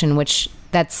sex addiction, which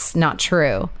that's not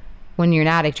true. When you're an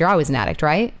addict, you're always an addict,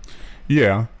 right?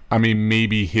 Yeah. I mean,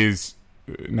 maybe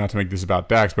not to make this about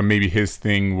Dax, but maybe his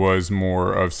thing was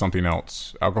more of something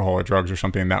else, alcohol or drugs or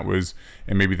something and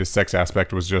maybe the sex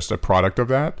aspect was just a product of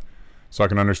that. So I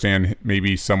can understand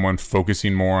maybe someone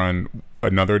focusing more on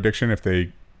another addiction if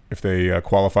they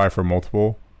qualify for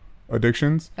multiple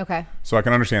addictions. Okay. So I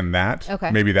can understand that.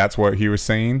 Okay. Maybe that's what he was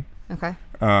saying. Okay.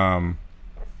 But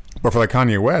for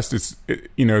Kanye West, it's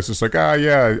just like,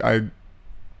 I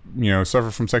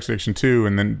suffer from sex addiction too.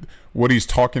 And then what he's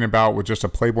talking about with just a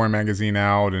Playboy magazine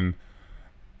out and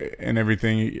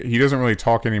everything, he doesn't really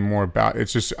talk anymore about.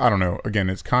 It's just, I don't know. Again,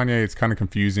 it's Kanye. It's kind of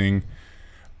confusing.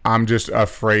 I'm just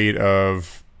afraid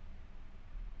of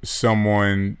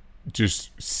someone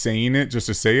just saying it just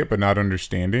to say it, but not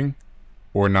understanding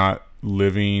or not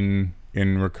living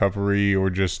in recovery or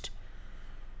just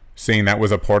saying that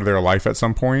was a part of their life at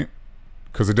some point.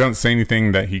 Because it doesn't say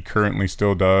anything that he currently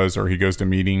still does or he goes to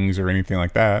meetings or anything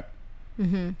like that.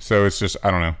 Mm-hmm. So it's just,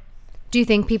 I don't know. Do you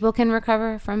think people can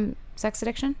recover from sex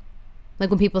addiction? Like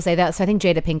when people say that. So I think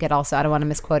Jada Pinkett also, I don't want to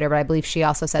misquote her, but I believe she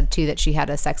also said too that she had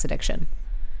a sex addiction.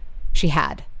 She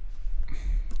had.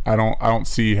 I don't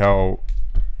see how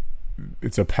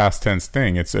it's a past tense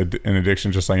thing. It's an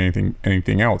addiction just like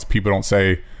anything else. People don't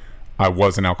say, I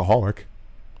was an alcoholic.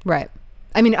 Right.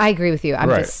 I mean, I agree with you. I'm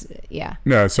right. just, yeah.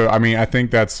 No, so I mean, I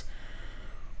think that's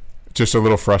just a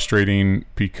little frustrating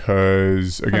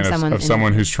because, again, of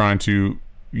someone who's trying to,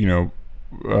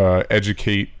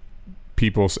 educate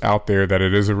people out there that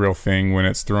it is a real thing. When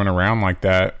it's thrown around like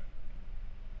that,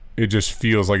 it just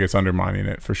feels like it's undermining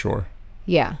it for sure.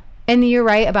 Yeah. And you're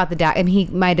right about and he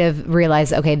might have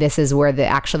realized, okay, this is where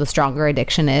the stronger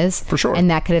addiction is. For sure. And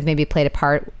that could have maybe played a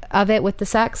part of it with the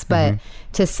sex. But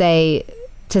to say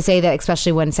that,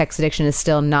 especially when sex addiction is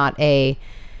still not a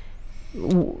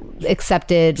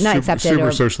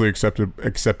super socially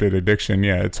accepted addiction.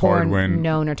 Yeah, it's hard when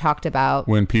known or talked about.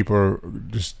 When people are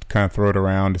just kind of throw it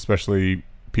around, especially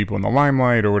people in the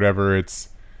limelight or whatever. It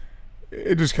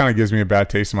just kind of gives me a bad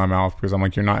taste in my mouth because I'm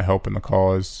like, you're not helping the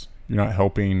cause. You're not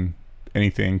helping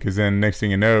anything. Because then next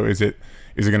thing you know, is it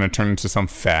going to turn into some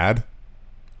fad?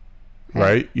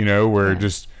 Right? You know, where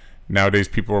just nowadays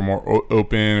people are more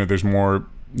open, or there's more,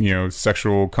 you know,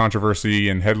 sexual controversy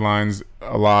and headlines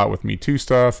a lot with Me Too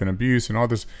stuff and abuse and all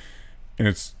this. And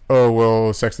it's,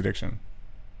 sex addiction.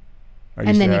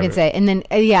 And then you can say, and then,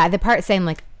 the part saying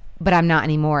like, but I'm not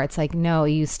anymore. It's like, no,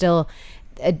 you still,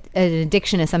 an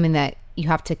addiction is something that you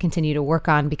have to continue to work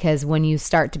on, because when you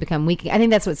start to become weak, I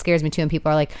think that's what scares me too. And people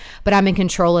are like, but I'm in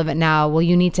control of it now. Well,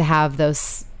 you need to have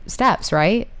those steps,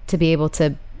 right? To be able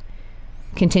to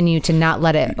continue to not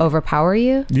let it overpower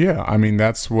you. Yeah. I mean,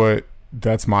 that's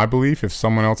my belief. If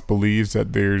someone else believes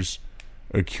that there's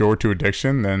a cure to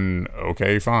addiction, then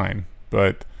okay, fine.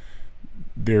 But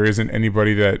there isn't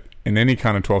anybody that in any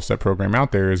kind of 12-step program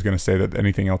out there is going to say that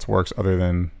anything else works other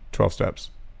than 12 steps.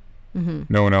 Mm-hmm.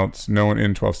 No one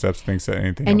in 12 steps thinks that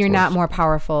anything else And you're works. not more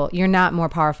powerful. You're not more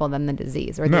powerful than the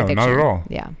disease or the addiction. No, not at all.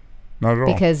 Yeah. Not at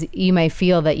all. Because you may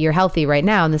feel that you're healthy right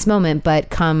now in this moment, but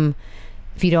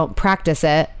if you don't practice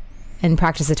it and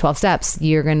practice the 12 steps,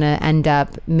 you're going to end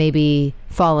up maybe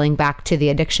falling back to the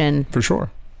addiction. For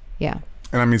sure. Yeah.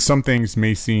 And I mean, some things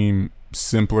may seem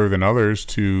simpler than others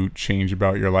to change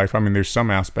about your life. I mean, there's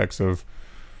some aspects of,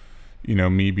 you know,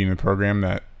 me being in the program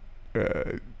that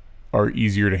are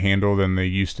easier to handle than they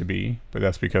used to be, but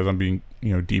that's because I'm being,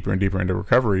 you know, deeper and deeper into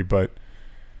recovery. But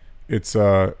it's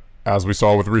as we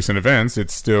saw with recent events,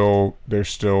 there's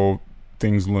still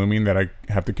things looming that I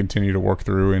have to continue to work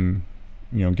through and,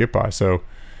 you know, get by. So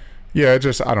yeah,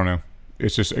 I don't know.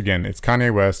 It's just, again, it's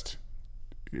Kanye West.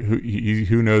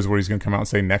 Who knows what he's going to come out and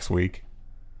say next week?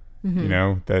 Mm-hmm. You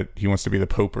know, that he wants to be the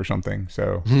Pope or something.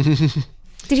 So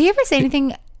did he ever say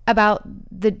anything about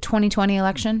the 2020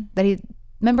 election?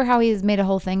 Remember how he's made a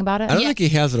whole thing about it? I don't think he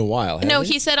has in a while. No,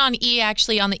 he said on the E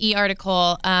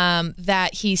article,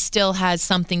 that he still has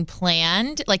something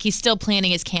planned. Like he's still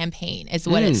planning his campaign, is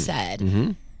what it said.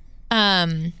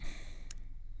 Mm-hmm.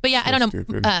 But yeah, I don't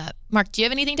know. Mark, do you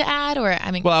have anything to add?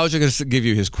 Well, I was just going to give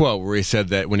you his quote where he said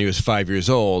that when he was 5 years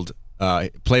old,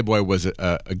 Playboy was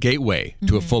a gateway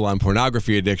to a full-on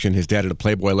pornography addiction. His dad had a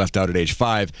Playboy left out at age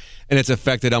 5, and it's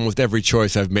affected almost every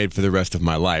choice I've made for the rest of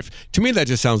my life. To me, that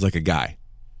just sounds like a guy.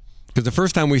 Because the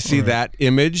first time we see that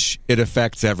image, it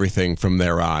affects everything from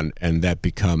there on, and that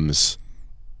becomes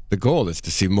the goal, is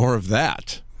to see more of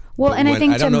that. Well, and I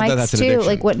think to Mike's too,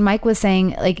 like what Mike was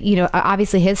saying, like, you know,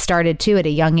 obviously his started too at a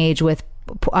young age with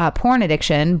porn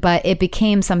addiction, but it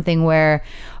became something where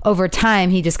over time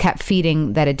he just kept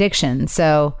feeding that addiction.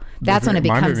 So that's when it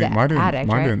becomes an addict.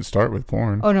 Mine didn't start with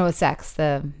porn. Oh no, it's sex.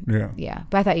 Yeah.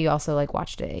 But I thought you also like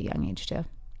watched it at a young age too.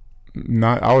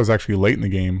 I was actually late in the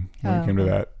game when it came to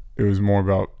that. It was more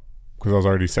about because I was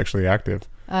already sexually active.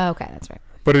 Oh, okay, that's right.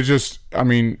 But it just, I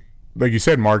mean, like you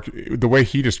said, Mark, the way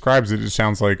he describes it, it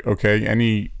sounds like, okay,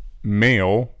 any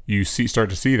male, you start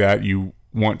to see that, you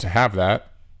want to have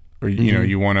that, or, you know,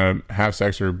 you want to have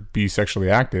sex or be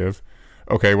sexually active.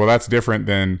 Okay, well, that's different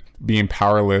than being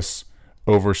powerless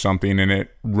over something and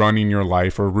it running your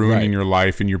life or ruining your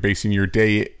life, and you're basing your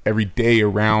every day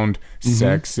around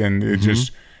sex, and it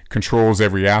just controls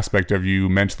every aspect of you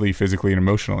mentally, physically, and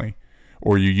emotionally,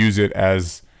 or you use it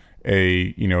as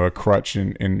a crutch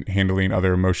in handling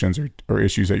other emotions or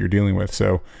issues that you're dealing with.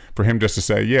 So for him just to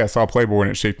say, yeah, I saw Playboy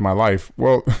and it shaped my life.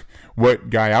 Well, what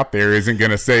guy out there isn't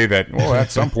going to say that, well,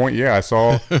 at some point, yeah, I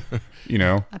saw, you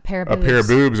know, a pair of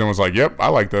boobs and was like, yep, I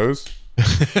like those.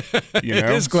 You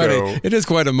know? It is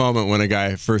quite a moment when a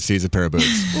guy first sees a pair of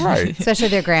boobs. Right. Especially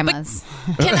their grandmas.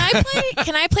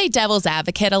 Can I play devil's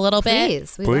advocate a little bit?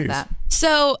 Please. We love that.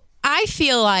 So I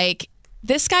feel like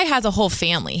this guy has a whole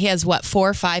family. He has 4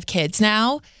 or 5 kids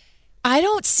now. I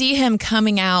don't see him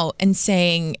coming out and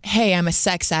saying, hey, I'm a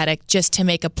sex addict just to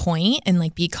make a point and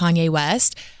like be Kanye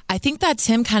West. I think that's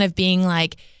him kind of being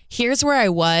like, here's where I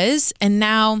was. And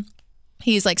now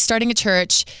he's like starting a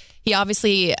church. He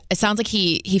obviously, it sounds like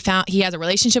he has a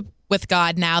relationship with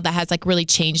God now that has like really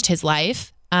changed his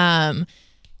life. And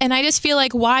I just feel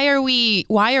like, why are we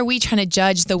trying to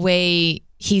judge the way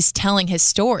he's telling his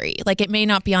story? Like, it may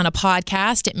not be on a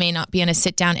podcast, it may not be in a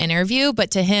sit-down interview,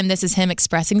 but to him, this is him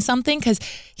expressing something because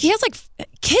he has like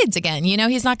kids again. You know,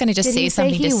 he's not going to just say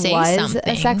something to say something.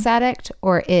 He was a sex addict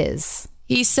or is?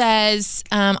 He says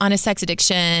on his sex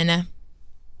addiction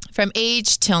from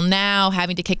age till now,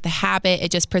 having to kick the habit, it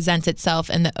just presents itself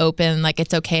in the open, like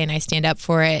it's okay and I stand up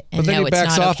for it. And but then no, he backs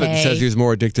it's not off okay. and says he's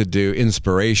more addicted to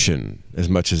inspiration as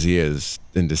much as he is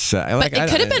into sex. But it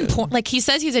could have been porn. Like he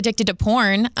says he's addicted to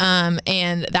porn,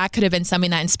 and that could have been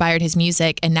something that inspired his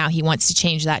music, and now he wants to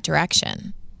change that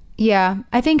direction. Yeah,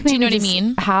 I think maybe. Do you know what I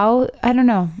mean? How? I don't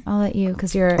know. I'll let you,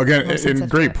 because you're again. And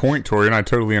great point, Tori, and I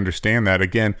totally understand that.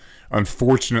 Again,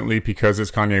 unfortunately, because it's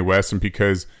Kanye West and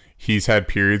because he's had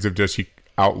periods of just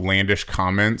outlandish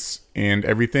comments and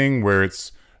everything, where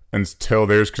it's until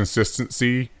there's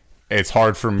consistency, it's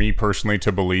hard for me personally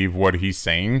to believe what he's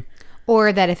saying.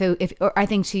 Or that if I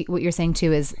think what you're saying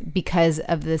too is because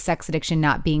of the sex addiction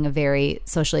not being a very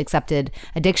socially accepted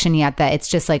addiction yet, that it's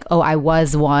just like, oh, I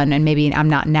was one and maybe I'm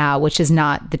not now, which is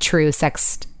not the true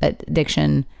sex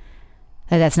addiction.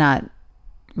 That's not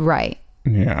right.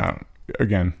 Yeah.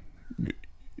 Again,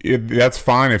 that's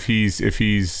fine if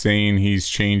he's saying he's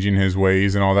changing his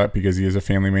ways and all that because he is a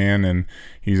family man and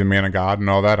he's a man of God and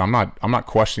all that. I'm not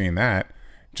questioning that.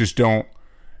 Just don't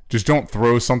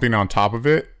throw something on top of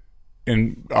it.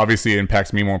 And obviously it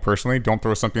impacts me more personally. Don't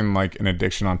throw something like an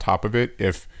addiction on top of it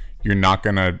if you're not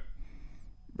going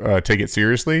to take it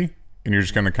seriously and you're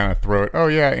just going to kind of throw it, oh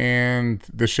yeah, and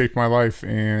this shaped my life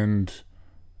and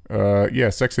yeah,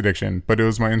 sex addiction, but it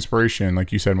was my inspiration.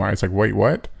 Like you said, Mark, it's like, wait,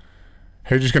 what?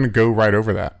 How are you just going to go right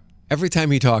over that? Every time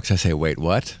he talks, I say, wait,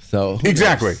 what? So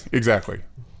Exactly.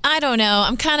 I don't know.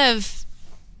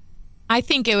 I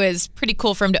think it was pretty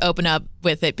cool for him to open up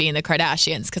with it being the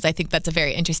Kardashians, because I think that's a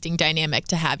very interesting dynamic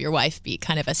to have your wife be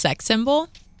kind of a sex symbol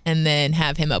and then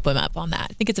have him open up on that.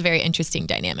 I think it's a very interesting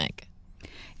dynamic.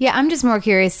 Yeah, I'm just more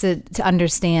curious to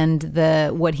understand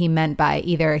what he meant by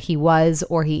either he was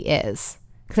or he is.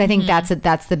 Because I think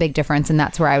that's the big difference, and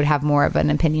that's where I would have more of an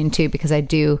opinion too, because I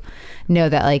do know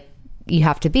that like you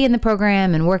have to be in the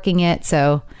program and working it,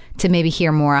 so to maybe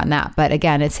hear more on that. But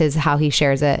again, it's how he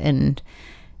shares it, and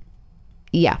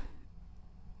yeah.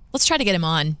 Let's try to get him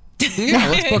on. Yeah,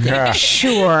 let's book it.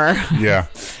 Sure. Yeah.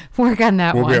 Work on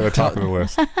that one. We'll be at the top of the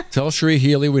list. Tell Sheree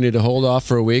Healy we need to hold off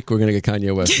for a week. We're going to get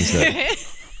Kanye West instead.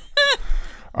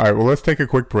 All right, well, let's take a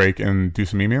quick break and do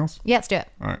some emails. Yeah, let's do it.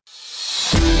 All right.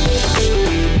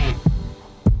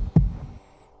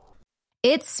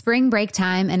 It's spring break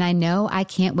time, and I know I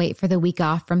can't wait for the week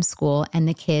off from school and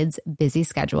the kids' busy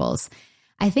schedules.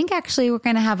 I think actually we're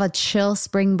going to have a chill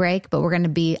spring break, but we're going to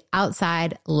be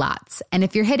outside lots. And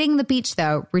if you're hitting the beach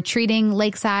though, retreating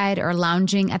lakeside or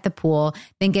lounging at the pool,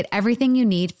 then get everything you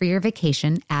need for your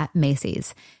vacation at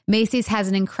Macy's. Macy's has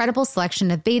an incredible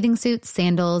selection of bathing suits,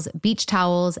 sandals, beach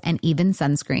towels, and even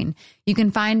sunscreen. You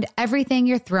can find everything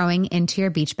you're throwing into your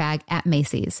beach bag at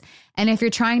Macy's. And if you're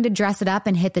trying to dress it up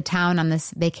and hit the town on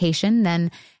this vacation,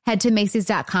 then head to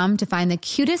Macy's.com to find the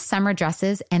cutest summer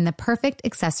dresses and the perfect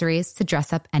accessories to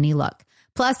dress up any look.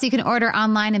 Plus, you can order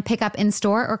online and pick up in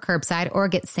store or curbside or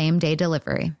get same-day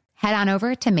delivery. Head on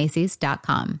over to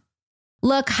Macy's.com.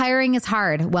 Look, hiring is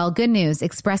hard. Well, good news.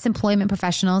 Express Employment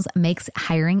Professionals makes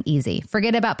hiring easy.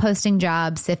 Forget about posting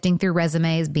jobs, sifting through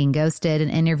resumes, being ghosted, and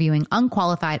interviewing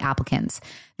unqualified applicants.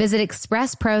 Visit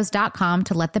expresspros.com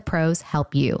to let the pros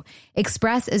help you.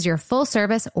 Express is your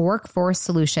full-service workforce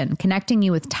solution, connecting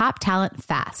you with top talent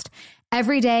fast.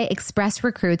 Every day, Express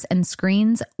recruits and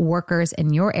screens workers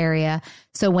in your area,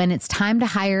 so when it's time to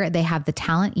hire, they have the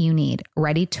talent you need,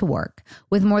 ready to work.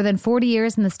 With more than 40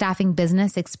 years in the staffing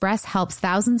business, Express helps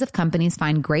thousands of companies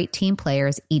find great team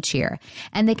players each year.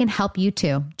 And they can help you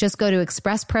too. Just go to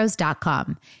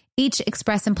expresspros.com. Each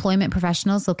Express Employment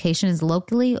Professionals location is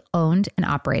locally owned and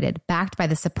operated, backed by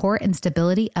the support and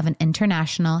stability of an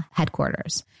international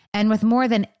headquarters. And with more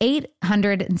than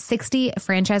 860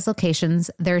 franchise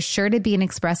locations, there's sure to be an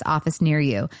Express office near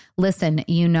you. Listen,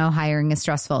 you know hiring is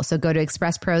stressful, so go to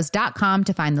expresspros.com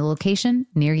to find the location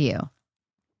near you.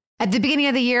 At the beginning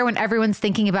of the year, when everyone's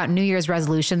thinking about New Year's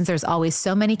resolutions, there's always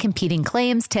so many competing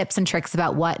claims, tips, and tricks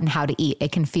about what and how to eat.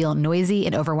 It can feel noisy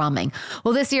and overwhelming.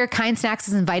 Well, this year, Kind Snacks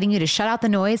is inviting you to shut out the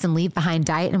noise and leave behind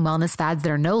diet and wellness fads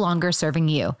that are no longer serving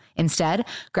you. Instead,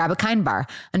 grab a Kind Bar,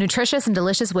 a nutritious and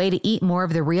delicious way to eat more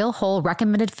of the real, whole,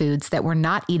 recommended foods that we're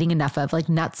not eating enough of, like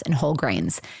nuts and whole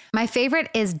grains. My favorite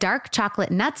is dark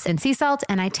chocolate nuts and sea salt,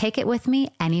 and I take it with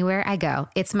me anywhere I go.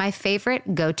 It's my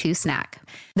favorite go-to snack.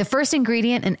 The first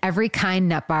ingredient in every Kind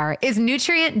nut bar is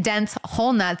nutrient-dense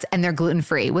whole nuts, and they're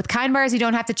gluten-free. With Kind bars, you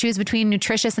don't have to choose between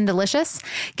nutritious and delicious.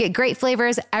 Get great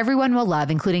flavors everyone will love,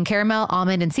 including caramel,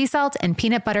 almond, and sea salt, and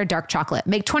peanut butter dark chocolate.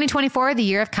 Make 2024 the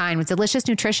year of Kind with delicious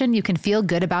nutrition you can feel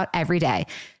good about every day.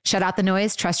 Shut out the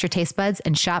noise, trust your taste buds,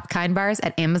 and shop Kind bars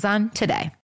at Amazon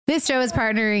today. This show is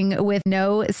partnering with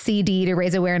No CD to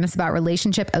raise awareness about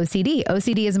relationship OCD.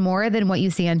 OCD is more than what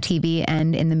you see on TV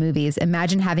and in the movies.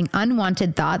 Imagine having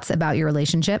unwanted thoughts about your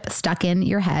relationship stuck in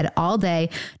your head all day,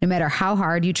 no matter how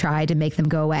hard you try to make them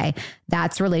go away.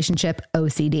 That's relationship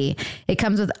OCD. It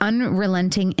comes with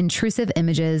unrelenting, intrusive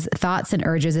images, thoughts, and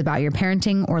urges about your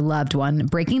parenting or loved one.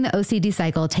 Breaking the OCD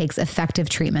cycle takes effective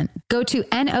treatment. Go to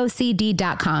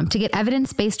nocd.com to get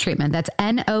evidence-based treatment. That's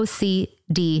nocd.com.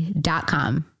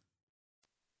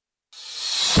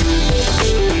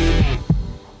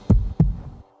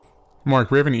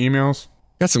 Mark, we have any emails?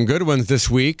 Got some good ones this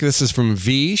week. This is from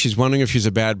V. She's wondering if she's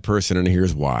a bad person, and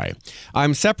here's why.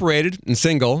 I'm separated and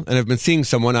single, and have been seeing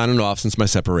someone on and off since my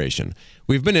separation.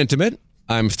 We've been intimate.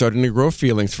 I'm starting to grow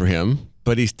feelings for him,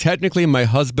 but he's technically my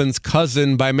husband's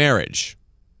cousin by marriage.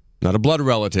 Not a blood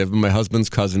relative, but my husband's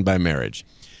cousin by marriage.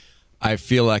 I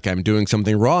feel like I'm doing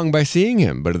something wrong by seeing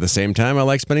him, but at the same time, I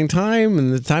like spending time,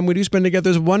 and the time we do spend together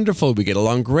is wonderful. We get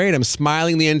along great. I'm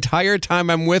smiling the entire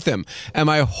time I'm with him. Am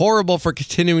I horrible for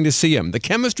continuing to see him? The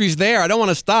chemistry's there. I don't want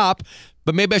to stop,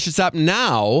 but maybe I should stop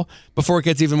now before it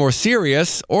gets even more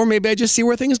serious, or maybe I just see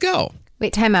where things go.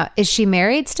 Wait, time out. Is she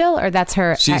married still, or that's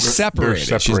her She's ex?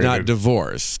 separated. She's not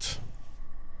divorced.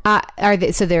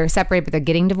 So they're separated, but they're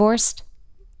getting divorced?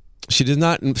 She did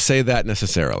not say that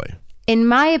necessarily. In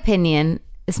my opinion,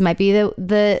 this might be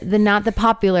the not the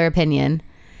popular opinion.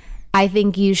 I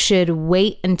think you should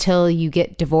wait until you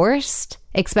get divorced,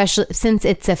 especially since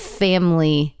it's a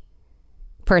family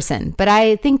person. But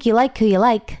I think you like who you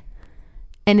like.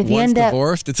 And if you end up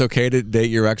divorced, it's okay to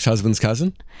date your ex-husband's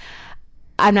cousin?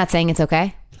 I'm not saying it's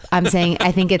okay. I'm saying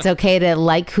I think it's okay to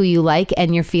like who you like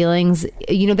and your feelings.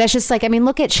 You know, that's just like, I mean,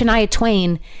 look at Shania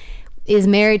Twain is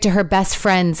married to her best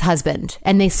friend's husband,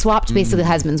 and they swapped basically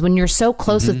husbands. When you're so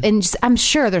close with, and just, I'm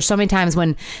sure there's so many times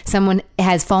when someone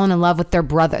has fallen in love with their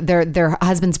brother, their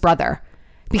husband's brother,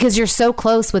 because you're so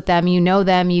close with them, you know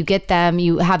them, you get them,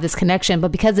 you have this connection.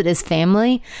 But because it is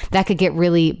family, that could get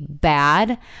really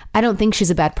bad. I don't think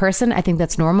she's a bad person. I think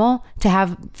that's normal to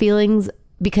have feelings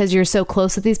because you're so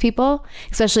close with these people,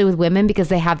 especially with women, because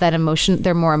they have that emotion.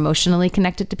 They're more emotionally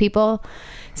connected to people.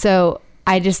 So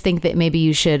I just think that maybe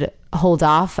you should hold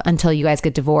off until you guys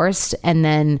get divorced and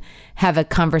then have a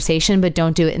conversation, but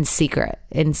don't do it in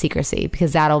secrecy,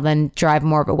 because that'll then drive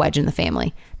more of a wedge in the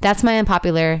family. That's my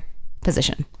unpopular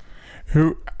position.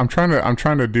 I'm trying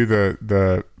to do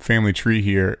the family tree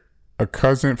here. A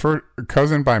cousin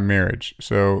by marriage.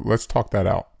 So let's talk that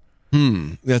out.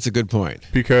 That's a good point.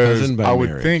 Because I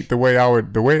would think the way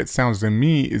it sounds to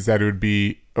me is that it would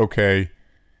be, okay,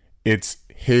 it's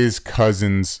his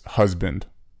cousin's husband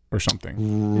or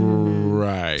something.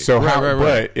 Right. So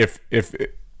but if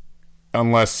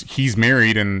unless he's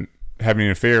married and having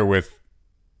an affair with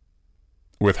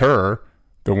her,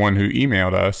 the one who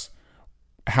emailed us,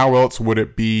 how else would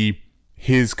it be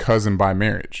his cousin by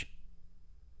marriage?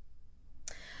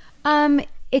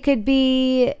 It could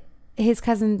be his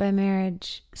cousin by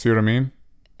marriage. See what I mean?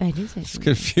 I do say it's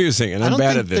confusing, and I I'm don't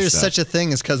bad think at this. There's stuff. such a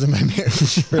thing as cousin by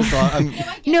marriage. First of all,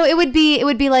 No, it would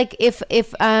be like if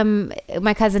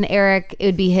my cousin Eric, it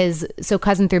would be his, so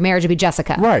cousin through marriage would be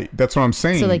Jessica. Right. That's what I'm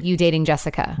saying. So like you dating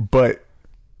Jessica. But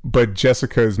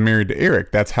Jessica is married to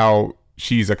Eric. That's how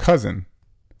she's a cousin.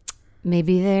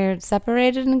 Maybe they're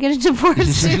separated and get a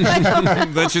divorce too.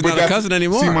 Then she's not a cousin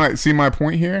anymore. See my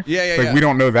point here? Yeah. We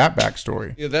don't know that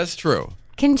backstory. Yeah, that's true.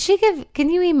 Can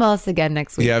you email us again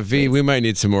next week? Yeah, V, please? we might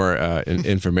need some more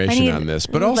information on this.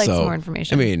 But also, like some more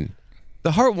information. I mean,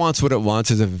 the heart wants what it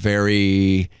wants is a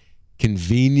very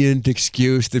convenient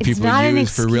excuse that It's people not an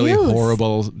use for really excuse.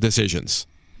 horrible decisions.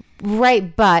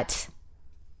 Right, but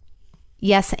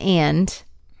yes, and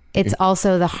it's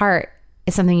also the heart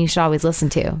is something you should always listen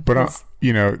to. But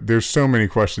there's so many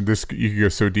questions. You could go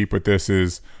so deep with this.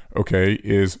 Is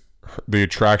the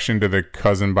attraction to the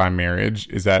cousin by marriage,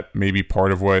 is that maybe part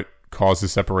of what caused the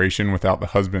separation without the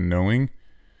husband knowing?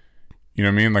 You know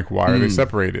what I mean? Like, why are they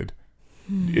separated?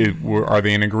 Are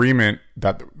they in agreement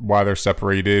that why they're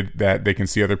separated, that they can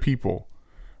see other people?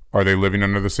 Are they living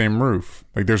under the same roof?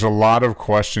 Like, there's a lot of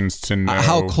questions to know.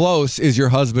 How close is your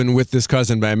husband with this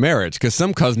cousin by marriage? Because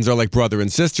some cousins are like brother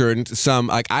and sister, and some,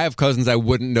 like, I have cousins I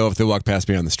wouldn't know if they walked past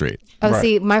me on the street. Oh, Right.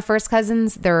 see, my first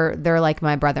cousins, they're like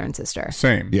my brother and sister.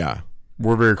 Same. Yeah.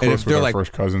 We're very close with our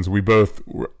first cousins. We both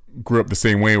grew up the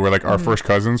same way. We're like, our first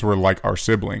cousins were like our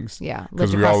siblings. Yeah,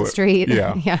 lived across the street.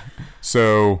 Yeah. Yeah.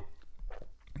 So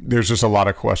there's just a lot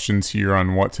of questions here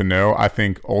on what to know. I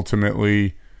think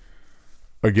ultimately,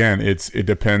 again, it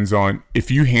depends on, if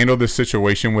you handle this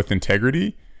situation with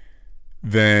integrity,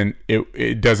 then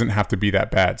it doesn't have to be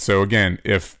that bad. So again,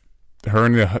 if her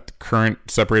and the current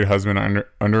separated husband are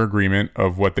under agreement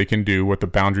of what they can do, what the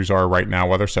boundaries are right now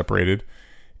while they're separated.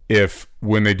 If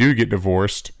when they do get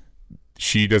divorced,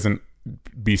 she doesn't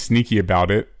be sneaky about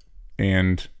it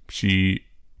and she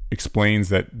explains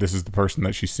that this is the person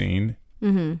that she's seen.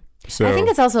 Mm-hmm. So I think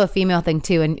it's also a female thing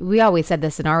too. And we always said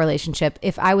this in our relationship.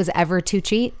 If I was ever to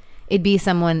cheat, it'd be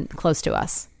someone close to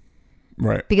us.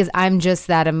 Right. Because I'm just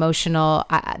that emotional,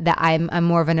 I'm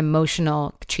more of an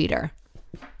emotional cheater.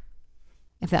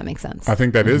 If that makes sense. I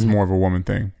think that is more of a woman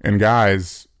thing. And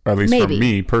guys, at least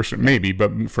Maybe. for me maybe,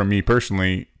 but for me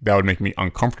personally, that would make me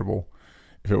uncomfortable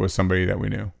if it was somebody that we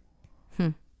knew.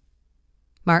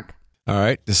 Mark? All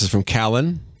right. This is from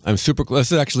Callan. I'm super close.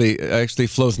 This actually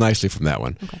flows nicely from that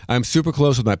one. Okay. I'm super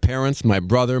close with my parents, my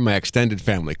brother, my extended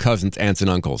family, cousins, aunts, and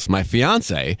uncles. My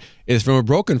fiance is from a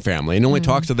broken family and only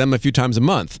talks to them a few times a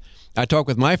month. I talk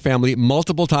with my family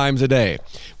multiple times a day.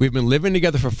 We've been living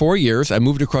together for 4 years. I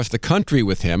moved across the country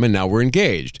with him, and now we're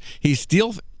engaged. He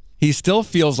still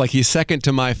feels like he's second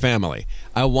to my family.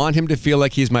 I want him to feel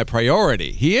like he's my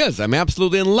priority. He is. I'm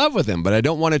absolutely in love with him, but I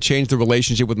don't want to change the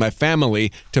relationship with my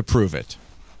family to prove it.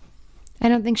 I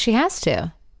don't think she has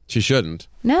to. She shouldn't.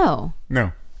 No.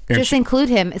 No. Just include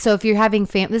him. So if you're having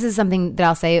this is something that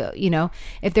I'll say,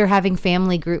 if they're having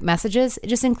family group messages,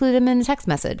 just include him in a text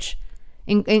message.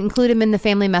 Include him in the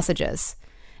family messages.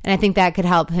 And I think that could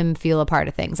help him feel a part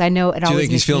of things. I know it always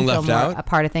makes me feel more a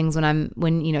part of things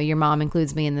when your mom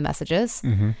includes me in the messages,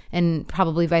 and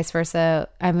probably vice versa.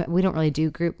 We don't really do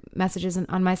group messages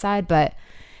on my side, but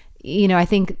I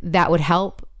think that would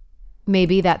help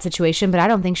maybe that situation. But I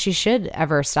don't think she should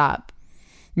ever stop.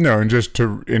 No, and just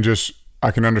I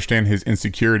can understand his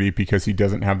insecurity because he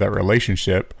doesn't have that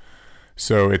relationship.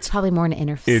 So it's probably more an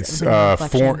inner.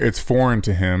 It's foreign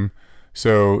to him.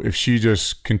 So if she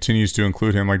just continues to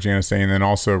include him, like Jana's saying, then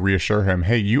also reassure him,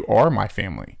 hey, you are my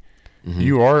family.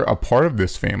 You are a part of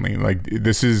this family. Like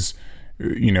this is,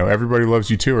 everybody loves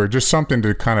you too, or just something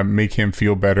to kind of make him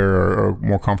feel better or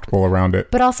more comfortable around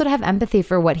it. But also to have empathy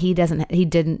for what he doesn't and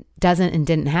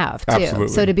didn't have too. Absolutely.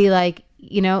 So to be like,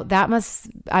 that must,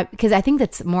 because I think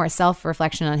that's more a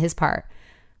self-reflection on his part.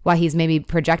 Why he's maybe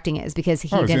projecting it is because he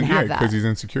didn't have that. Because he's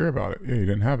insecure about it. Yeah, he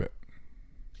didn't have it.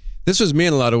 This was me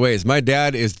in a lot of ways. My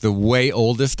dad is the way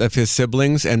oldest of his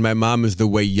siblings, and my mom is the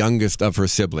way youngest of her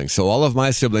siblings. So all of my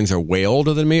siblings are way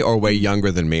older than me or way younger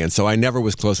than me. And so I never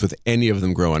was close with any of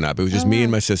them growing up. It was just me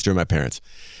and my sister and my parents.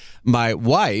 My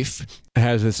wife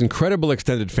has this incredible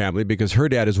extended family because her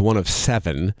dad is one of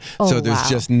 7. So there's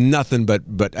just nothing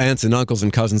but aunts and uncles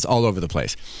and cousins all over the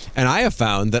place. And I have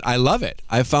found that I love it.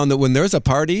 I've found that when there's a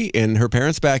party in her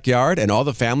parents' backyard and all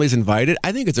the family's invited,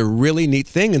 I think it's a really neat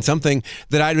thing and something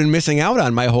that I'd been missing out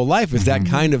on my whole life is that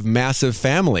kind of massive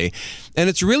family. And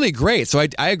it's really great. So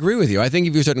I agree with you. I think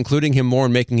if you start including him more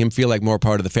and making him feel like more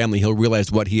part of the family, he'll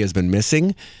realize what he has been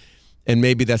missing. And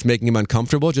maybe that's making him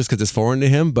uncomfortable just because it's foreign to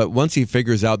him. But once he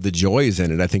figures out the joys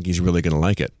in it, I think he's really going to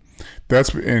like it.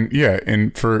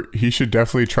 He should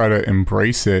definitely try to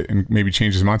embrace it and maybe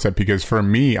change his mindset. Because for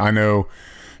me, I know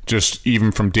just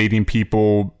even from dating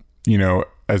people,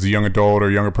 as a young adult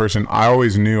or younger person, I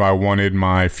always knew I wanted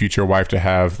my future wife to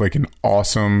have like an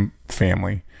awesome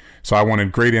family. So I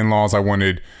wanted great in-laws.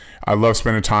 I love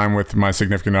spending time with my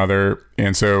significant other.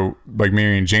 And so like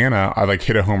marrying Jana, I like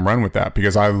hit a home run with that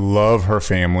because I love her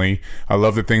family. I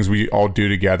love the things we all do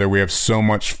together. We have so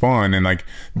much fun. And like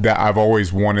that, I've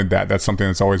always wanted that. That's something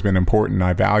that's always been important and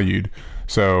I valued.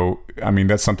 So, I mean,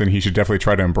 that's something he should definitely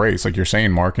try to embrace, like you're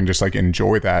saying, Mark, and just like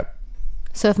enjoy that.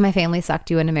 So if my family sucked,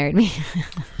 you wouldn't have married me?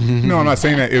 No, I'm not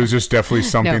saying that. It was just definitely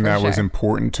something that was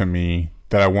important to me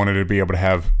that I wanted to be able to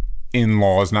have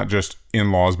in-laws, not just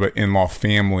in-laws, but in-law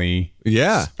family.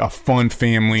 Yeah. A fun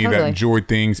family that enjoyed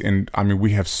things. And I mean,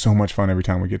 we have so much fun every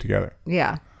time we get together.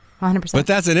 Yeah. 100%. But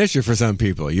that's an issue for some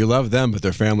people. You love them, but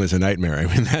their family's a nightmare.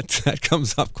 I mean, that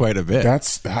comes up quite a bit.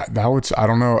 That would, I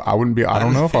don't know. I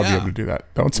don't know if I'll be able to do that.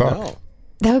 That would suck. No.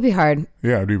 That would be hard.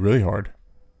 Yeah, it'd be really hard.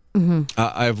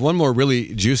 I have one more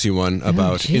really juicy one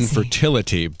about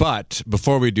infertility. But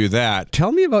before we do that,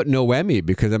 tell me about Noemi,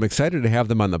 because I'm excited to have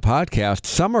them on the podcast.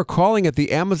 Some are calling it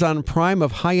the Amazon Prime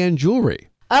of high-end jewelry.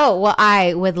 Oh, well,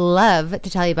 I would love to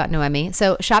tell you about Noemi.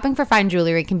 So shopping for fine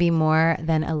jewelry can be more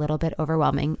than a little bit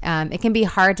overwhelming. It can be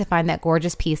hard to find that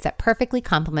gorgeous piece that perfectly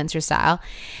complements your style.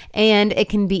 And it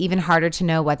can be even harder to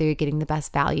know whether you're getting the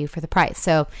best value for the price.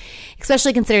 So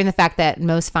especially considering the fact that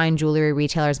most fine jewelry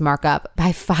retailers mark up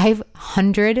by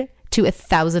 500 to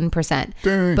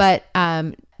 1,000%. But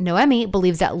Noemi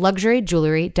believes that luxury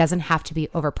jewelry doesn't have to be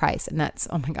overpriced. And that's,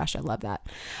 oh my gosh, I love that.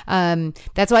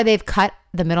 That's why they've cut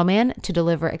the middleman to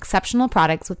deliver exceptional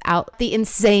products without the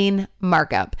insane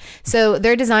markup. So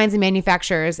their designs and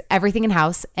manufacturers everything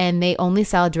in-house, and they only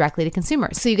sell directly to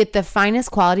consumers. So you get the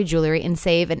finest quality jewelry and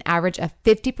save an average of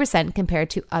 50% compared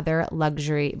to other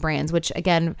luxury brands, which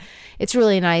again, it's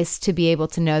really nice to be able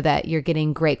to know that you're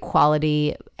getting great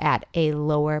quality at a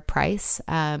lower price.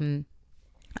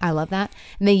 I love that.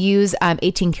 And they use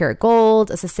 18 karat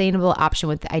gold, a sustainable option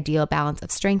with the ideal balance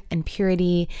of strength and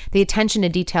purity. The attention to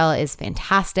detail is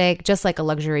fantastic, just like a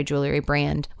luxury jewelry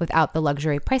brand without the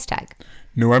luxury price tag.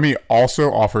 Noemi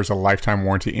also offers a lifetime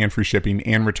warranty and free shipping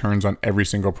and returns on every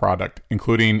single product,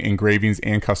 including engravings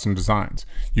and custom designs.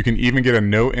 You can even get a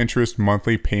no-interest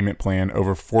monthly payment plan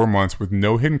over 4 months with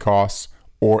no hidden costs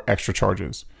or extra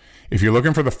charges. If you're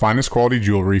looking for the finest quality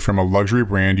jewelry from a luxury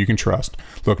brand you can trust,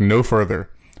 look no further.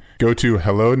 Go to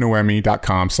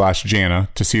hellonoemi.com/Jana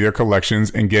to see their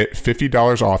collections and get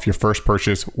 $50 off your first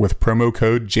purchase with promo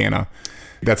code Jana.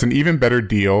 That's an even better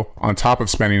deal on top of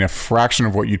spending a fraction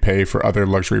of what you'd pay for other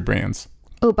luxury brands.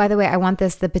 Oh, by the way, I want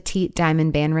the petite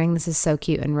diamond band ring. This is so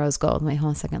cute in rose gold. Wait, hold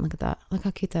on a second. Look at that. Look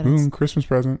how cute that is. Boom, Christmas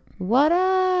present. What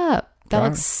up? That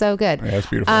looks so good. Yeah, it's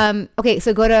beautiful. Okay,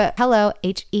 so go to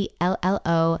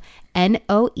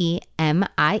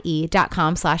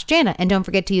HelloNoemi.com/Jana. And don't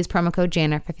forget to use promo code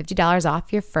Jana for $50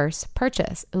 off your first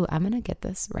purchase. Ooh, I'm going to get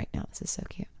this right now. This is so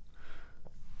cute.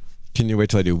 Can you wait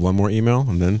till I do one more email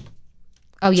and then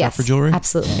yes, for jewelry?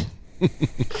 Absolutely.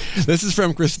 This is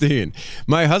from Christine.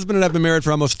 My husband and I have been married for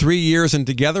almost 3 years and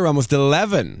together almost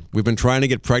 11. We've been trying to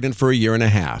get pregnant for a year and a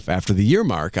half. After the year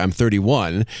mark, I'm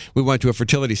 31, we went to a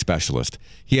fertility specialist.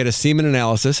 He had a semen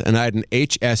analysis and I had an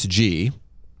HSG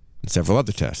and several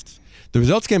other tests. The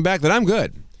results came back that I'm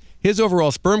good. His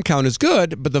overall sperm count is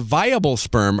good, but the viable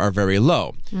sperm are very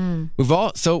low.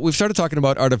 We've started talking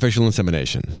about artificial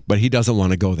insemination, but he doesn't want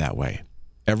to go that way.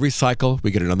 Every cycle, we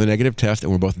get another negative test,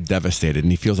 and we're both devastated,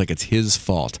 and he feels like it's his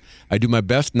fault. I do my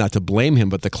best not to blame him,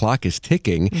 but the clock is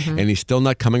ticking, and he's still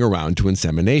not coming around to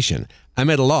insemination.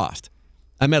 I'm at a loss.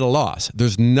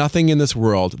 There's nothing in this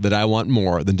world that I want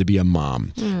more than to be a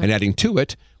mom. And adding to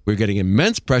it, we're getting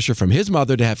immense pressure from his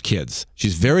mother to have kids.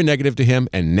 She's very negative to him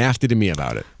and nasty to me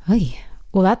about it.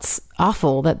 Well, that's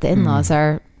awful that the in-laws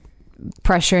are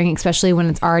pressuring, especially when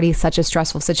it's already such a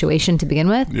stressful situation to begin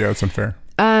with. Yeah, it's unfair.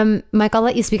 Mike, I'll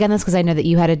let you speak on this because I know that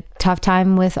you had a tough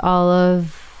time with all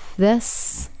of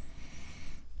this.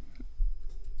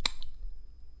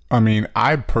 I mean,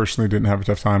 I personally didn't have a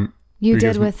tough time. You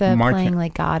did with playing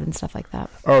like God and stuff like that.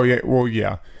 Oh, yeah. Well,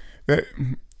 yeah. But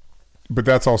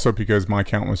that's also because my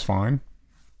count was fine.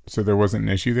 So there wasn't an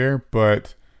issue there.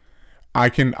 But I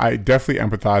definitely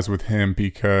empathize with him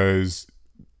because,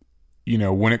 you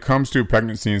know, when it comes to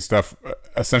pregnancy and stuff,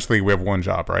 essentially we have one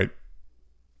job, right?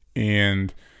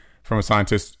 And from a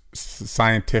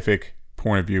scientific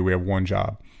point of view, we have one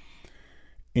job.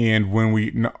 And when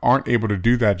we aren't able to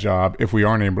do that job, if we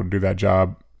aren't able to do that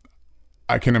job,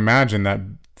 I can imagine that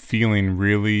feeling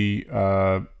really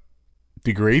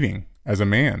degrading as a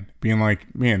man, being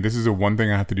like, man, this is the one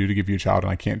thing I have to do to give you a child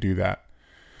and I can't do that.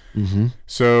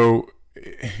 So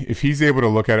if he's able to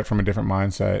look at it from a different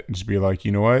mindset and just be like,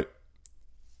 you know what?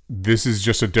 This is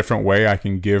just a different way I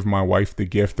can give my wife the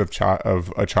gift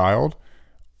of a child.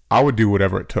 I would do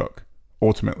whatever it took,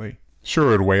 ultimately. Sure,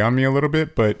 it would weigh on me a little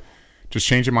bit, but just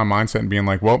changing my mindset and being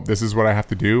like, well, this is what I have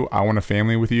to do. I want a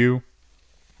family with you.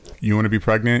 You want to be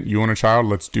pregnant. You want a child.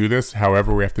 Let's do this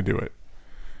however we have to do it.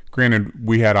 Granted,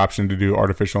 we had option to do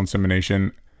artificial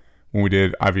insemination when we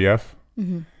did IVF.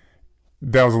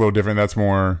 That was a little different. That's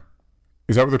more,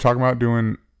 is that what they're talking about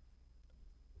doing?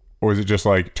 Or is it just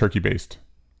like turkey-based?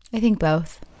 I think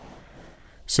both.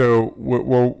 So,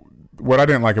 well, what I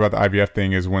didn't like about the IVF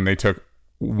thing is when they took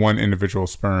one individual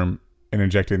sperm and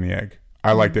injected in the egg.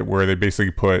 I liked it where they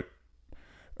basically put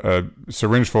a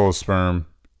syringe full of sperm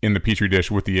in the petri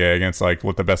dish with the egg, and it's like,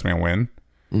 let the best man win.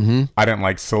 I didn't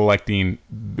like selecting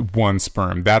one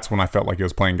sperm. That's when I felt like it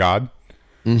was playing God.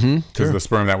 Because the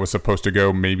sperm that was supposed to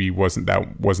go maybe wasn't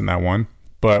that one.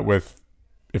 But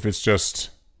if it's just...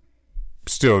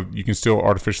 still, you can still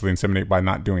artificially inseminate by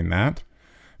not doing that.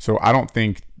 So I don't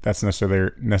think that's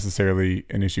necessarily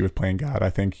an issue with playing God. I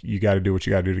think you got to do what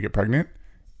you got to do to get pregnant.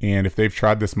 And if they've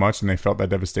tried this much and they felt that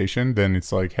devastation, then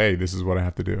it's like, hey, this is what I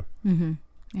have to do.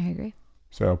 I agree.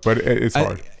 So, but it's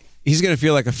hard. He's going to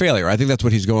feel like a failure. I think that's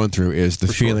what he's going through is the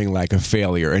feeling like a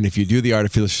failure. And if you do the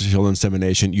artificial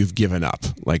insemination, you've given up.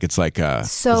 Like it's like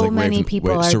many people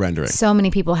are surrendering. So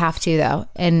many people have to though,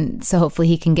 and so hopefully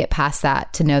he can get past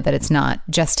that to know that it's not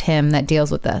just him that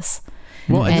deals with this.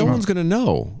 Well, and no one's going to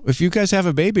know. If you guys have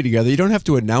a baby together, you don't have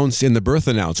to announce in the birth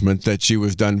announcement that she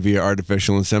was done via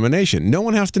artificial insemination. No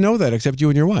one has to know that except you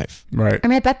and your wife. Right. I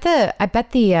mean, I bet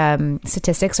the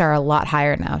statistics are a lot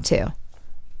higher now too,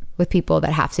 with people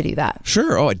that have to do that.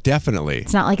 Sure. Oh, definitely.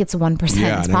 It's not like it's 1%. Yeah, it's and I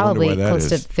wonder probably why that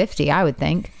close is. to 50, I would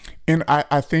think. And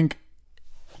I think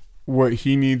what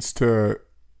he needs to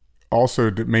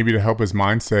also maybe to help his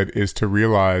mindset is to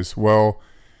realize, well,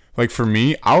 like for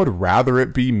me, I would rather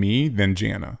it be me than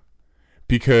Jana,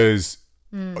 because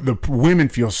the women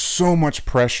feel so much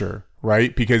pressure,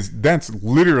 right? Because that's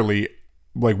literally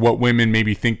like what women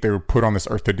maybe think they were put on this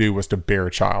earth to do, was to bear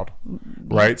a child,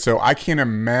 right? So I can't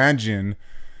imagine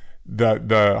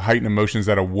the heightened emotions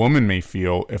that a woman may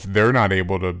feel if they're not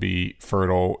able to be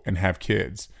fertile and have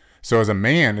kids. So as a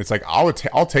man, it's like, I'll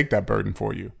take that burden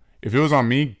for you. If it was on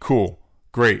me, cool,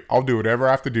 great. I'll do whatever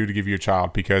I have to do to give you a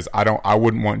child, because I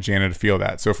wouldn't want Jana to feel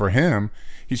that. So for him,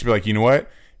 he should be like, you know what?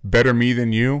 Better me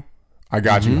than you. I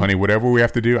got you, honey. Whatever we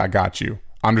have to do, I got you.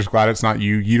 I'm just glad it's not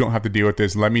you. You don't have to deal with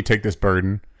this. Let me take this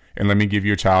burden and let me give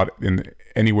you a child in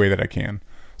any way that I can.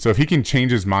 So if he can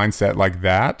change his mindset like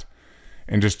that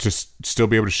and just still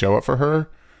be able to show up for her,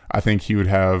 I think he would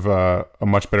have a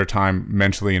much better time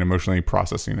mentally and emotionally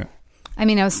processing it. I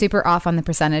mean, I was super off on the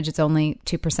percentage. It's only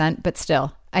 2%, but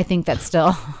still, I think that's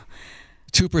still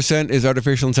 2% is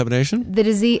artificial insemination? The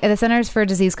Centers for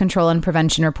Disease Control and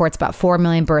Prevention reports about 4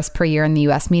 million births per year in the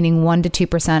U.S., meaning 1 to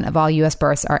 2% of all U.S.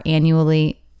 births are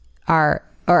via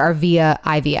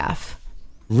IVF.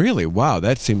 Really? Wow,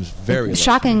 that seems very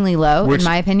shockingly low, in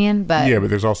my opinion. But yeah, but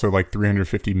there's also like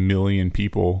 350 million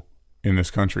people in this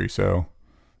country, so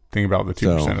think about the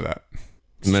 2% of that.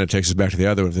 And then it takes us back to the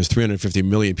other one. If there's 350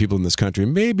 million people in this country,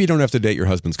 maybe you don't have to date your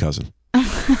husband's cousin.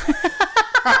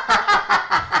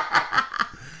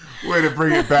 Way to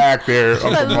bring it back there.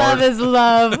 Love is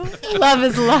love. Love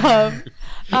is love.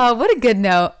 Oh, what a good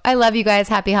note. I love you guys.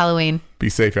 Happy Halloween. Be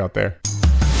safe out there.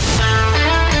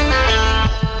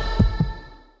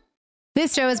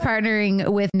 This show is partnering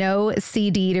with No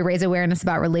CD to raise awareness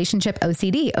about relationship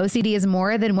OCD. OCD is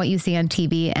more than what you see on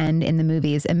TV and in the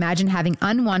movies. Imagine having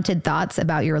unwanted thoughts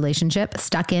about your relationship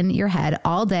stuck in your head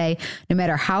all day, no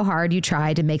matter how hard you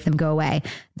try to make them go away.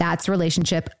 That's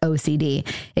relationship OCD.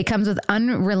 It comes with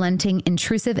unrelenting,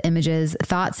 intrusive images,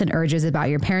 thoughts, and urges about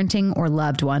your parenting or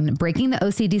loved one. Breaking the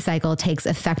OCD cycle takes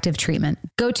effective treatment.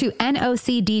 Go to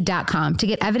nocd.com to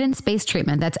get evidence-based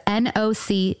treatment. That's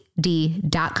nocd.com.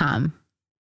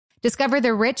 Discover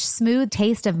the rich, smooth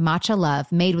taste of matcha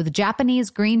love made with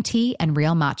Japanese green tea and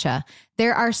real matcha.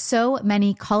 There are so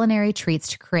many culinary treats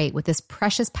to create with this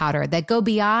precious powder that go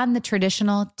beyond the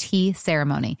traditional tea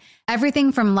ceremony.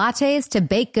 Everything from lattes to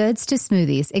baked goods to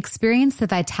smoothies. Experience the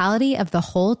vitality of the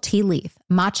whole tea leaf.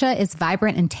 Matcha is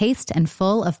vibrant in taste and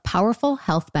full of powerful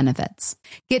health benefits.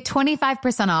 Get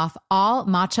 25% off all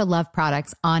Matcha Love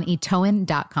products on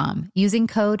itoen.com using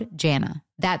code JANA.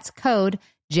 That's code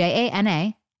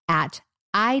JANA at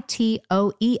itoen.com.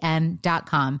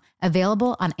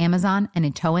 Available on Amazon and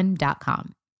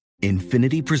itoen.com.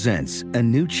 Infinity presents a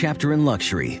new chapter in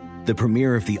luxury, the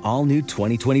premiere of the all-new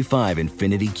 2025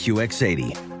 Infinity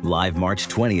QX80, live March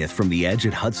 20th from the Edge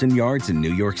at Hudson Yards in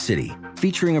New York City,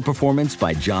 featuring a performance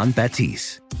by John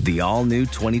Batiste. The all-new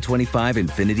 2025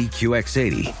 Infinity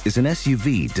QX80 is an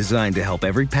SUV designed to help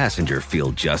every passenger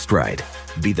feel just right.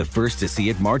 Be the first to see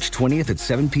it March 20th at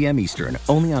 7 p.m. Eastern,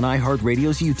 only on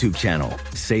iHeartRadio's YouTube channel.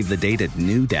 Save the date at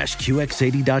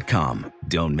new-QX80.com.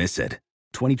 Don't miss it.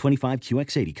 2025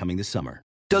 QX80 coming this summer.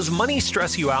 Does money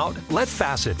stress you out? Let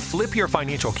Facet flip your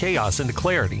financial chaos into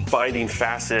clarity. Finding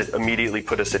Facet immediately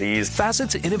put us at ease.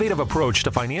 Facet's innovative approach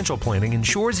to financial planning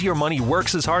ensures your money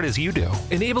works as hard as you do,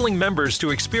 enabling members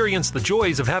to experience the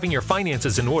joys of having your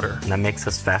finances in order. And that makes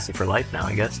us Facet for life now,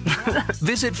 I guess.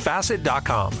 Visit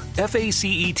Facet.com,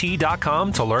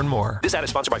 FACET.com to learn more. This ad is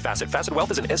sponsored by Facet. Facet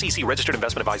Wealth is an SEC registered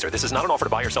investment advisor. This is not an offer to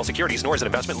buy or sell securities, nor is it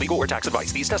investment, legal, or tax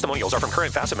advice. These testimonials are from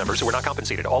current Facet members who are not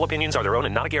compensated. All opinions are their own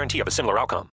and not a guarantee of a similar outcome.